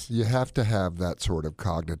 yes, you have to have that sort of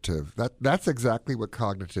cognitive. That's exactly what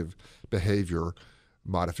cognitive behavior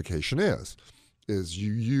modification is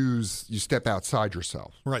you step outside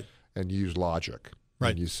yourself. Right. And use logic. Right.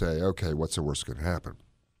 And you say, okay, what's the worst that can happen?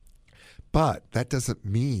 But that doesn't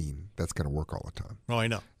mean that's going to work all the time. Oh, I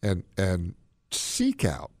know. And seek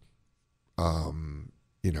out,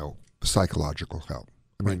 psychological help.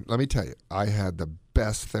 I mean, let me tell you, I had the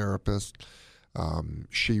best therapist.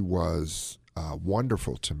 She was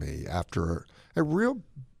wonderful to me after a real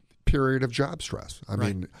period of job stress. I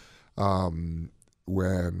mean,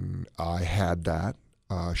 when I had that,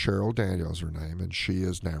 Cheryl Daniels, her name, and she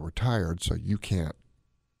is now retired, so you can't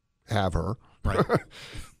have her. Right.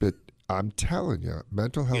 But I'm telling you,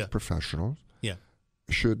 mental health professionals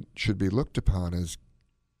should be looked upon as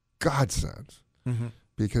godsends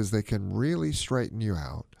because they can really straighten you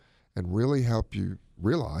out and really help you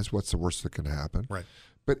realize what's the worst that can happen. Right.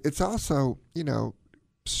 But it's also,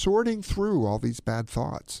 sorting through all these bad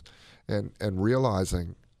thoughts and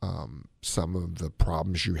realizing some of the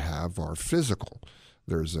problems you have are physical.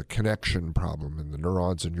 There's a connection problem in the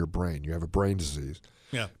neurons in your brain. You have a brain disease.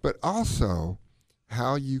 Yeah. But also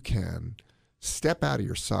how you can step out of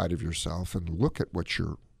your side of yourself and look at what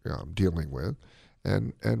you're dealing with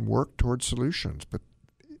and work towards solutions. But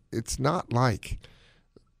it's not like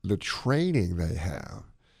the training they have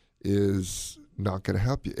is not going to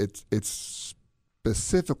help you. It's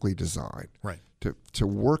specifically designed to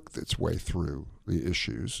work its way through the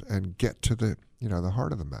issues and get to the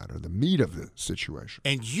heart of the matter, the meat of the situation.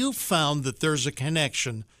 And you found that there's a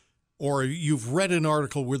connection, or you've read an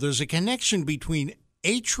article where there's a connection between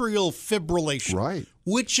atrial fibrillation,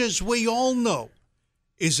 which, as we all know,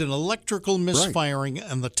 is an electrical misfiring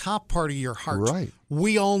in the top part of your heart. Right.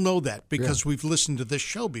 We all know that because we've listened to this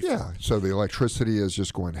show before. Yeah, so the electricity is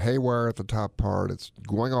just going haywire at the top part. It's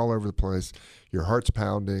going all over the place. Your heart's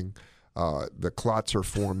pounding. The clots are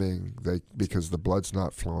forming because the blood's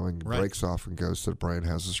not flowing, breaks off and goes to the brain,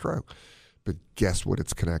 has a stroke. But guess what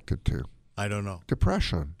it's connected to? I don't know.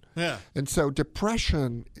 Depression. Yeah. And so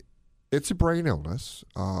depression, it's a brain illness.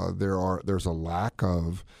 There's a lack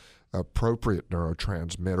of appropriate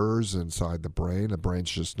neurotransmitters inside the brain. The brain's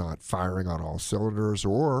just not firing on all cylinders,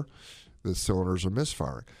 or the cylinders are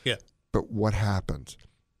misfiring. Yeah. But what happens?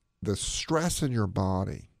 The stress in your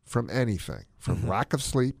body from anything, from lack of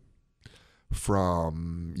sleep,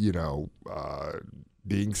 from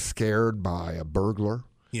being scared by a burglar.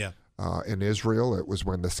 Yeah. In Israel, it was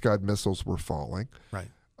when the Scud missiles were falling. Right.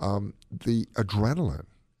 The adrenaline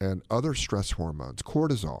and other stress hormones,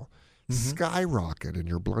 cortisol, skyrocket in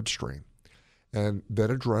your bloodstream. And that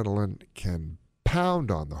adrenaline can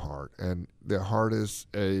pound on the heart. And the heart is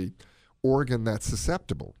a organ that's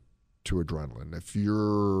susceptible to adrenaline. If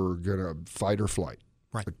you're going to fight or flight,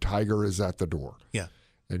 the tiger is at the door. Yeah.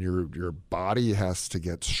 And your body has to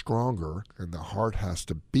get stronger and the heart has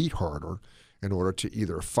to beat harder in order to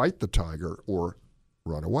either fight the tiger or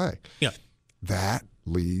run away. Yeah. That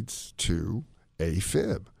leads to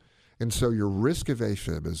AFib. And so your risk of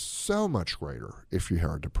AFib is so much greater if you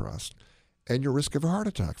are depressed. And your risk of a heart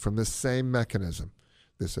attack from this same mechanism.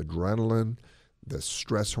 This adrenaline, this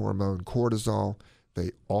stress hormone, cortisol,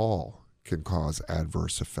 they all can cause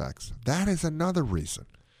adverse effects. That is another reason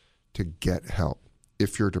to get help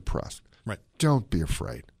if you're depressed. Right. Don't be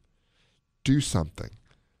afraid. Do something.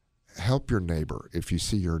 Help your neighbor if you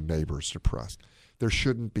see your neighbor's depressed. There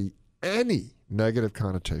shouldn't be any negative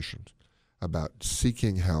connotations about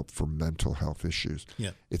seeking help for mental health issues.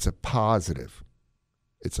 Yeah. It's a positive.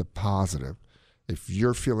 It's a positive. If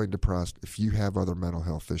you're feeling depressed, if you have other mental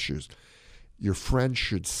health issues, your friend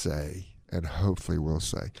should say, and hopefully will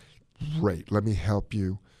say, great, let me help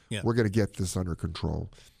you. Yeah. We're going to get this under control.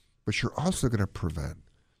 But you're also going to prevent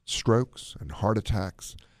strokes and heart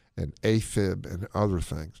attacks and AFib and other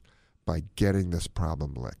things by getting this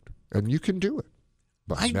problem licked. And you can do it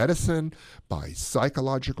by medicine, by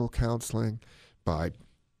psychological counseling, by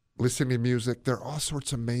listening to music. There are all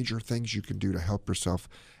sorts of major things you can do to help yourself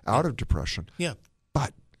out of depression. Yeah.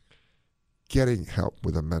 But getting help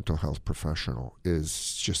with a mental health professional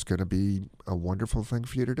is just going to be a wonderful thing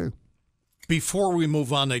for you to do. Before we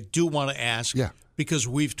move on, I do want to ask, because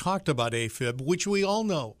we've talked about AFib, which we all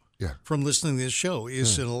know from listening to this show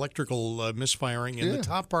is an electrical misfiring in the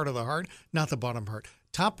top part of the heart, not the bottom part.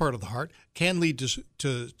 Top part of the heart can lead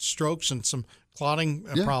to strokes and some clotting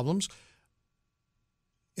problems.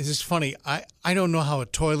 It's funny. I don't know how a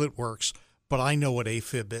toilet works, but I know what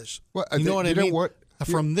AFib is. Well, you know what I mean? What?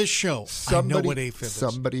 From this show, I know what AFib is.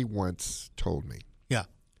 Somebody once told me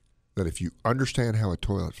that if you understand how a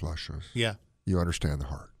toilet flushes, you understand the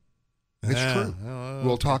heart. It's true.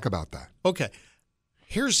 We'll talk about that. Okay.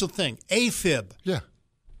 Here's the thing. AFib. Yeah.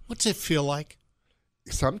 What's it feel like?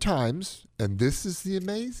 Sometimes, and this is the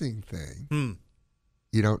amazing thing,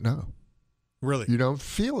 you don't know. Really? You don't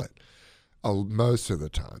feel it. Most of the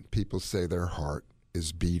time, people say their heart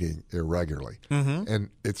is beating irregularly. And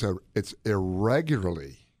it's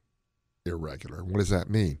irregularly irregular. What does that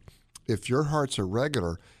mean? If your heart's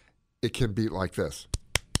irregular, it can beat like this.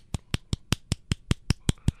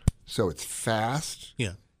 So it's fast.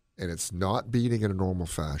 Yeah. and it's not beating in a normal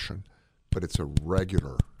fashion, but it's a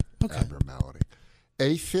regular abnormality.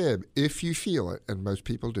 AFib, if you feel it, and most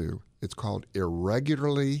people do, it's called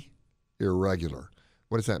irregularly irregular.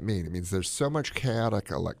 What does that mean? It means there's so much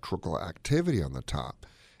chaotic electrical activity on the top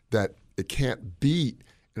that it can't beat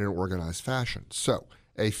in an organized fashion. So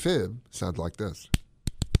AFib sounds like this.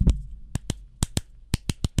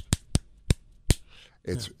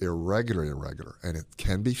 It's irregular, and it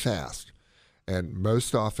can be fast. And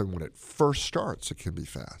most often when it first starts, it can be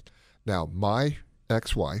fast. Now, my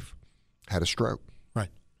ex-wife had a stroke. Right.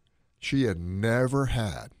 She had never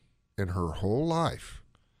had in her whole life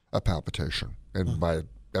a palpitation. And by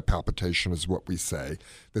a palpitation is what we say,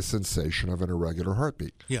 the sensation of an irregular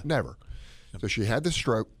heartbeat. Yeah. Never. So she had the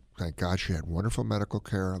stroke. Thank God she had wonderful medical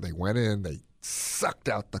care. They went in, they sucked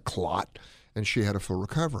out the clot, and she had a full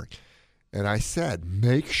recovery. And I said,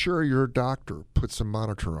 make sure your doctor puts a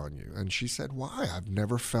monitor on you. And she said, why? I've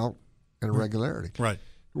never felt an irregularity. Right.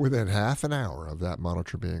 Within half an hour of that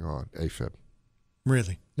monitor being on, AFib.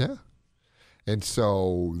 Really? Yeah. And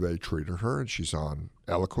so they treated her, and she's on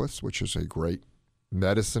Eliquis, which is a great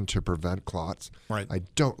medicine to prevent clots. Right. I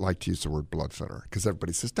don't like to use the word blood thinner because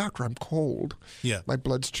everybody says, doctor, I'm cold. Yeah. My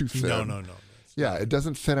blood's too thin. No. Yeah, it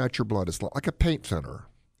doesn't thin out your blood. It's like a paint thinner.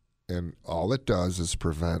 And all it does is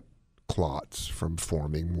prevent clots from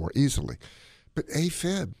forming more easily. But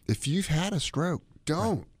AFib, if you've had a stroke,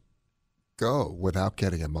 don't go without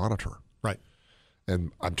getting a monitor. Right.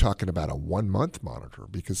 And I'm talking about a 1-month monitor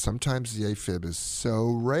because sometimes the AFib is so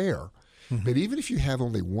rare. But even if you have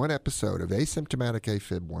only one episode of asymptomatic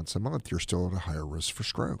AFib once a month, you're still at a higher risk for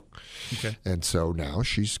stroke. Okay. And so now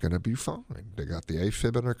she's going to be fine. They got the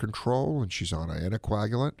AFib under control, and she's on an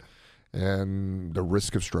anticoagulant, and the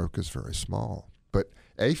risk of stroke is very small. But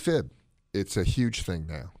AFib, it's a huge thing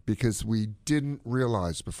now because we didn't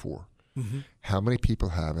realize before how many people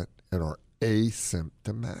have it and are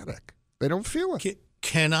asymptomatic. They don't feel it.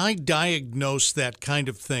 Can I diagnose that kind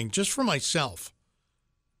of thing just for myself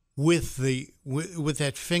with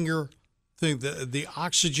that finger thing, the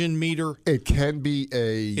oxygen meter? It can be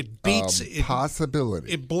a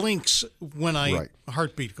possibility. It blinks when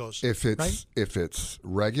heartbeat goes. If it's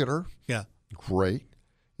regular, yeah, great.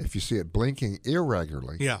 If you see it blinking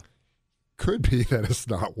irregularly, yeah, could be that it's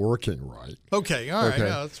not working right. Okay, all right,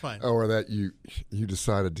 no, that's fine. Or that you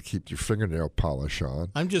decided to keep your fingernail polish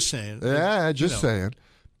on. I'm just saying. Yeah, saying.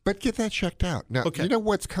 But get that checked out. Now, you know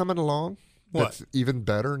what's coming along? What? That's even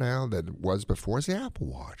better now than it was before is the Apple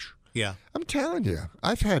Watch. Yeah. I'm telling you,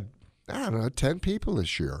 I've had, 10 people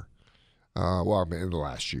this year. In the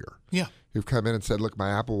last year. Yeah. Who've come in and said, look, my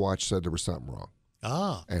Apple Watch said there was something wrong.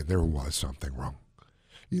 Ah. And there was something wrong.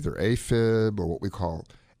 Either AFib or what we call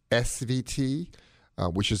SVT,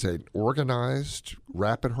 which is an organized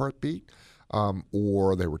rapid heartbeat,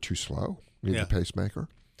 or they were too slow, needed a pacemaker.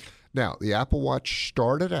 Now, the Apple Watch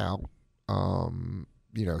started out,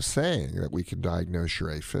 saying that we can diagnose your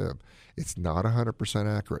AFib. It's not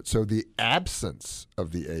 100% accurate. So the absence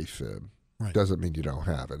of the AFib doesn't mean you don't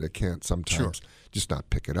have it. It can't sometimes just not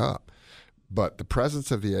pick it up. But the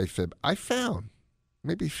presence of the AFib, I found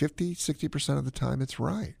maybe 50, 60% of the time it's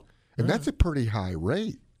right. And that's a pretty high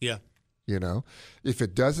rate. Yeah. If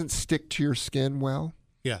it doesn't stick to your skin well,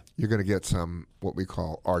 you're going to get some what we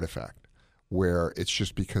call artifact, where it's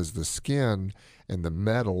just because the skin and the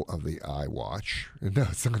metal of the iWatch. No,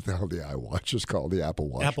 it's not called the iWatch. It's called the Apple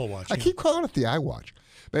Watch. Apple Watch. I keep calling it the iWatch.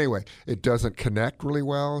 But anyway, it doesn't connect really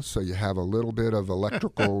well, so you have a little bit of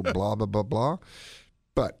electrical blah, blah, blah, blah.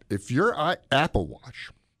 But if your Apple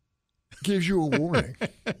Watch gives you a warning,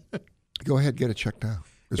 go ahead and get it checked out.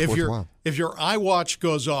 It's worthwhile. If your iWatch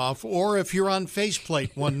goes off, or if you're on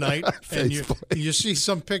faceplate one night and you see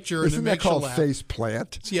some picture Isn't and it that makes you called laugh.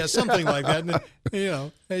 faceplant? Yeah, something like that.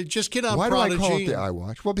 And, hey, just get on Why Prodigy. do I call it the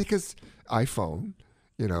iWatch? Well, because iPhone,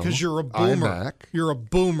 because you're a boomer. iMac, you're a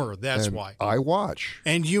boomer. That's and why. iWatch.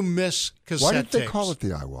 And you miss cassette Why did they tapes. call it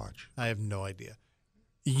the iWatch? I have no idea.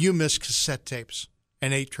 You miss cassette tapes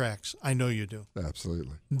and 8 tracks. I know you do.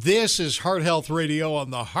 Absolutely. This is Heart Health Radio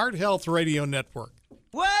on the Heart Health Radio Network.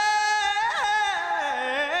 Well,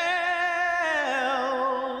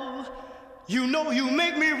 you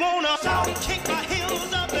make me wanna shout, kick my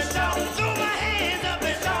heels up and shout, throw my hands up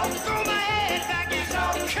and shout, throw my head back and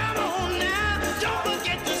shout. Come on now, don't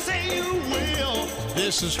forget to say you will.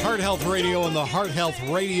 This is Heart Health Radio on the Heart Health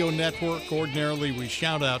Radio Network. Ordinarily, we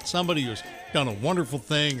shout out somebody who's done a wonderful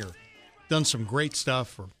thing or done some great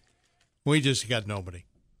stuff, or we just got nobody.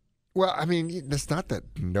 Well, I mean, it's not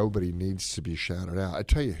that nobody needs to be shouted out. I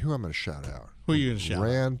tell you who I'm going to shout out. Who are you going to shout out?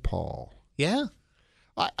 Rand Paul. Yeah?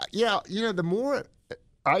 The more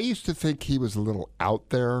I used to think he was a little out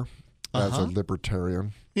there as a Uh-huh.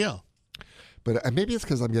 libertarian. Yeah. But maybe it's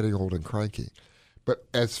because I'm getting old and cranky. But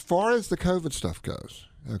as far as the COVID stuff goes,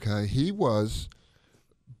 okay, he was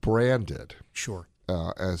branded Sure.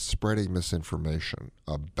 as spreading misinformation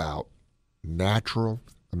about natural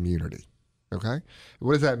immunity. Okay?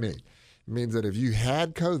 What does that mean? It means that if you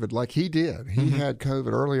had COVID, like he did, he had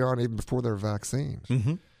COVID early on, even before there were vaccines,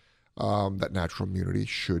 that natural immunity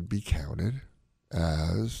should be counted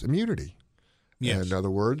as immunity. Yes. In other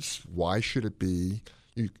words, why should it be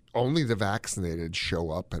only the vaccinated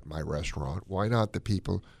show up at my restaurant? Why not the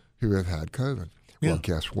people who have had COVID? Yeah. Well,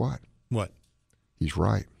 guess what? What? He's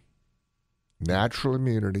right. Natural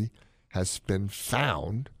immunity has been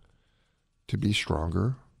found to be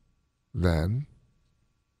stronger than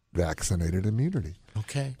vaccinated immunity.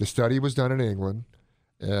 Okay. The study was done in England,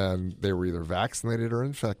 and they were either vaccinated or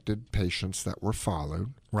infected patients that were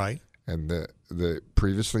followed. Right. And the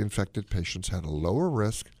previously infected patients had a lower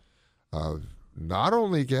risk of not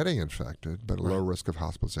only getting infected, but a low risk of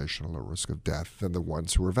hospitalization, a low risk of death than the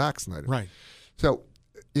ones who were vaccinated. Right. So,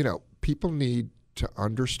 people need to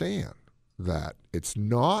understand that it's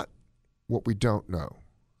not what we don't know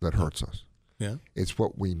that hurts us. Yeah. It's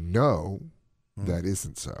what we know that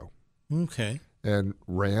isn't so. Okay. And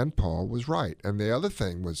Rand Paul was right. And the other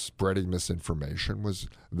thing was spreading misinformation was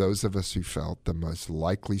those of us who felt the most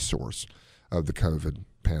likely source of the COVID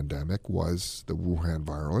pandemic was the Wuhan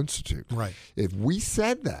Viral Institute. Right. If we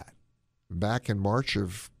said that back in March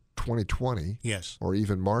of 2020, Yes. or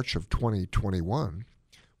even March of 2021,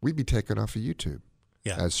 we'd be taken off of YouTube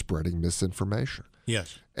as spreading misinformation.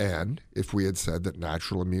 Yes. And if we had said that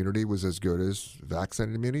natural immunity was as good as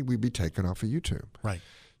vaccinated immunity, we'd be taken off of YouTube. Right.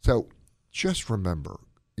 So just remember,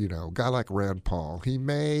 a guy like Rand Paul, he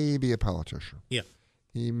may be a politician. Yeah.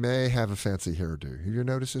 He may have a fancy hairdo. Have you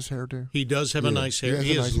noticed his hairdo? He does have a nice hair.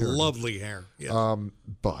 He has lovely hair. Yeah.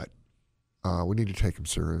 But we need to take him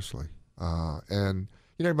seriously. And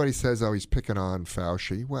everybody says, oh, he's picking on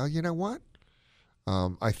Fauci. Well, you know what?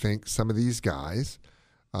 I think some of these guys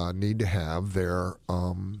need to have their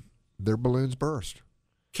balloons burst.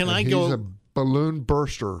 Can and I he's go? He's a balloon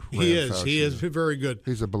burster. He Rand is. Fauci He is very good.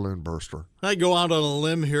 He's a balloon burster. I go out on a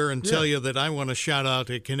limb here and tell you that I want to shout out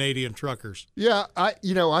to Canadian truckers. Yeah, I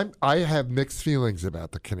have mixed feelings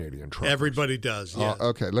about the Canadian truckers. Everybody does. Yeah.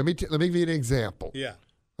 Okay, let me give you an example. Yeah.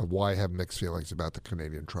 Of why I have mixed feelings about the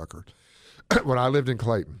Canadian trucker. When I lived in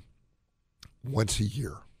Clayton, once a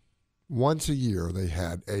year they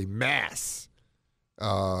had a mass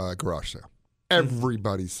garage sale.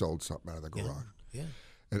 Everybody sold something out of the garage. Yeah.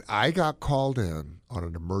 And I got called in on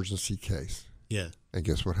an emergency case. Yeah. And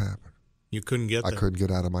guess what happened? You couldn't get there. I couldn't get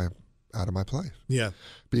out of my place. Yeah.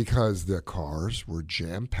 Because the cars were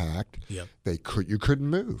jam packed. Yeah. You couldn't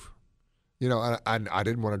move. I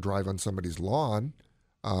didn't want to drive on somebody's lawn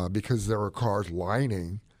because there were cars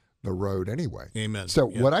lining the road anyway. Amen. So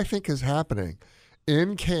what I think is happening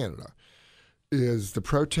in Canada is the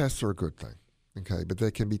protests are a good thing, okay, but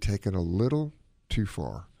they can be taken a little too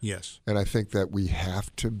far. Yes. And I think that we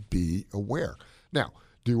have to be aware. Now,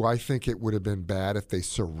 do I think it would have been bad if they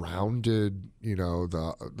surrounded,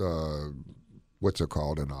 the what's it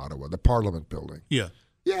called in Ottawa, the Parliament building? Yeah.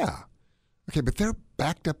 Yeah. Okay, but they're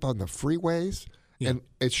backed up on the freeways, and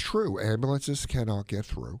it's true, ambulances cannot get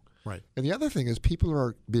through. Right. And the other thing is people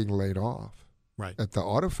are being laid off at the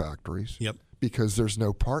auto factories because there's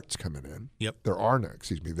no parts coming in. Yep. There are no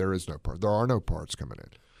parts coming in.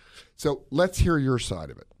 So let's hear your side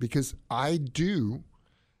of it, because I do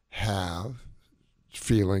have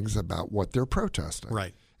feelings about what they're protesting.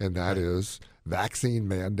 Right. And that is vaccine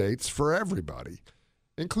mandates for everybody,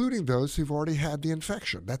 including those who've already had the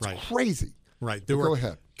infection. That's crazy. Right. Go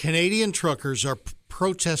ahead. Canadian truckers are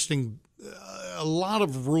protesting a lot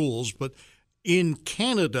of rules, but in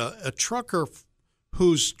Canada, a trucker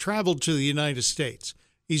who's traveled to the United States,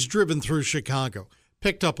 he's driven through Chicago,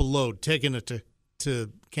 picked up a load, taken it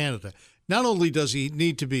to Canada. Not only does he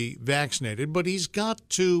need to be vaccinated, but he's got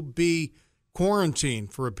to be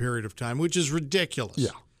quarantined for a period of time, which is ridiculous.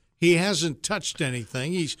 Yeah. He hasn't touched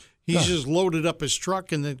anything. He's just loaded up his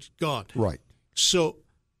truck and then gone. Right. So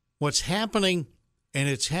what's happening, and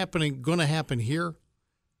it's going to happen here,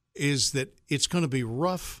 is that it's going to be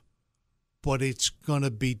rough, but it's going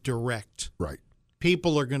to be direct. Right.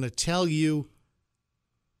 People are going to tell you,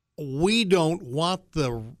 we don't want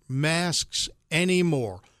the masks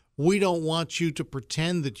anymore. We don't want you to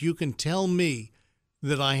pretend that you can tell me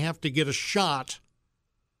that I have to get a shot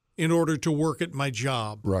in order to work at my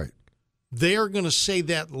job. Right. They're going to say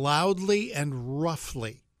that loudly and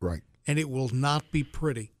roughly. Right. And it will not be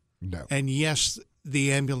pretty. No. And yes,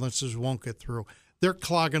 the ambulances won't get through. they're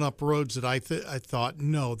clogging up roads that I thought,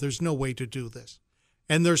 no, there's no way to do this.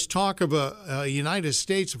 And there's talk of a United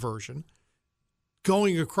States version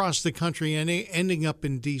going across the country and ending up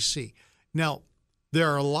in D.C. Now, there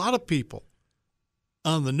are a lot of people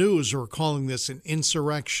on the news who are calling this an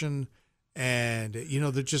insurrection, and,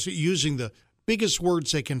 they're just using the biggest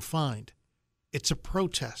words they can find. It's a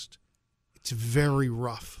protest. It's very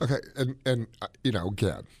rough. Okay, and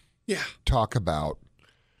again, yeah, talk about,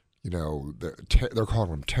 they're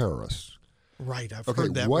calling them terrorists. Right, I've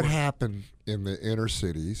heard that. What word. happened in the inner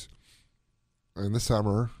cities in the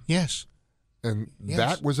summer? Yes. And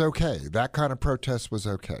that was okay. That kind of protest was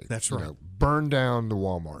okay. That's right. Burn down the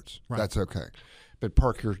Walmarts. Right. That's okay. But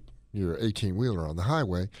park your 18-wheeler on the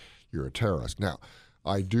highway, you're a terrorist. Now,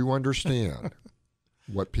 I do understand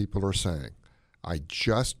what people are saying. I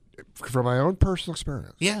just, from my own personal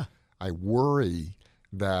experience, I worry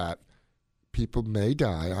that people may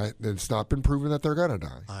die. It's not been proven that they're going to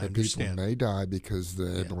die. I but understand. People may die because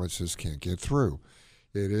the ambulances can't get through.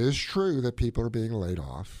 It is true that people are being laid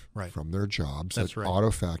off from their jobs at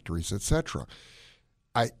auto factories, etc.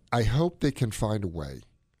 I hope they can find a way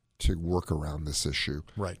to work around this issue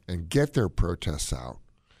and get their protests out.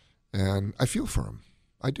 And I feel for them.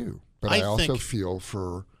 I do. But I also feel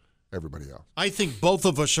for everybody else. I think both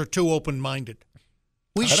of us are too open-minded.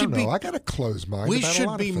 I don't know. I got a closed mind. We about should a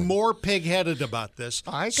lot be of things. more pig-headed about this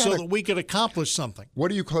so that we could accomplish something.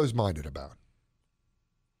 What are you closed-minded about?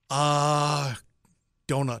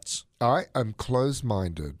 Donuts. I'm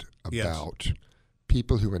closed-minded about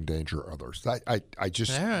people who endanger others. I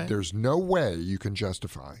just there's no way you can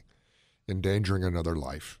justify endangering another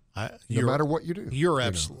life, no matter what you do. You're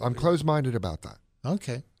absolutely. I'm closed-minded about that.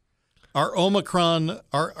 Okay. Our Omicron,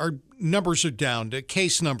 our numbers are down. The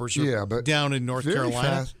case numbers are down in North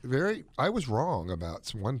Carolina. I was wrong about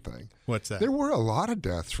one thing. What's that? There were a lot of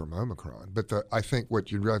deaths from Omicron, but I think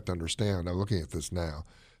what you have to understand, I'm looking at this now,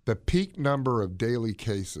 the peak number of daily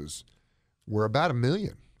cases were about 1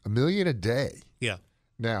 million a day. Yeah.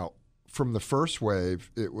 Now, from the first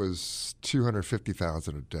wave, it was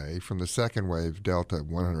 250,000 a day. From the second wave, Delta,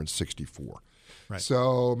 164. Right.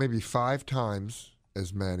 So maybe 5 times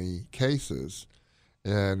as many cases.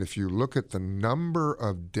 And if you look at the number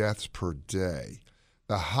of deaths per day,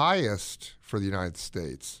 the highest for the United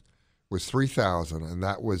States was 3,000, and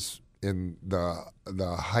that was in the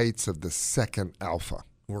heights of the second alpha.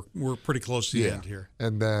 We're pretty close to the end here.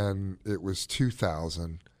 And then it was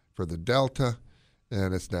 2,000 for the Delta,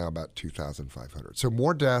 and it's now about 2,500. So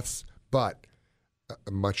more deaths, but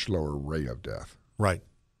a much lower rate of death. Right.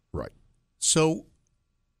 Right. So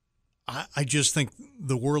I just think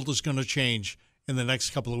the world is going to change in the next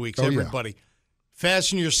couple of weeks. Everybody,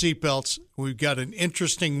 fasten your seatbelts. We've got an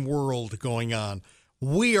interesting world going on.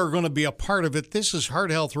 We are going to be a part of it. This is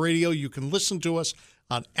Heart Health Radio. You can listen to us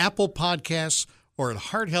on Apple Podcasts or at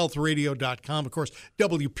hearthealthradio.com. Of course,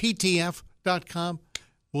 WPTF.com.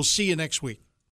 We'll see you next week.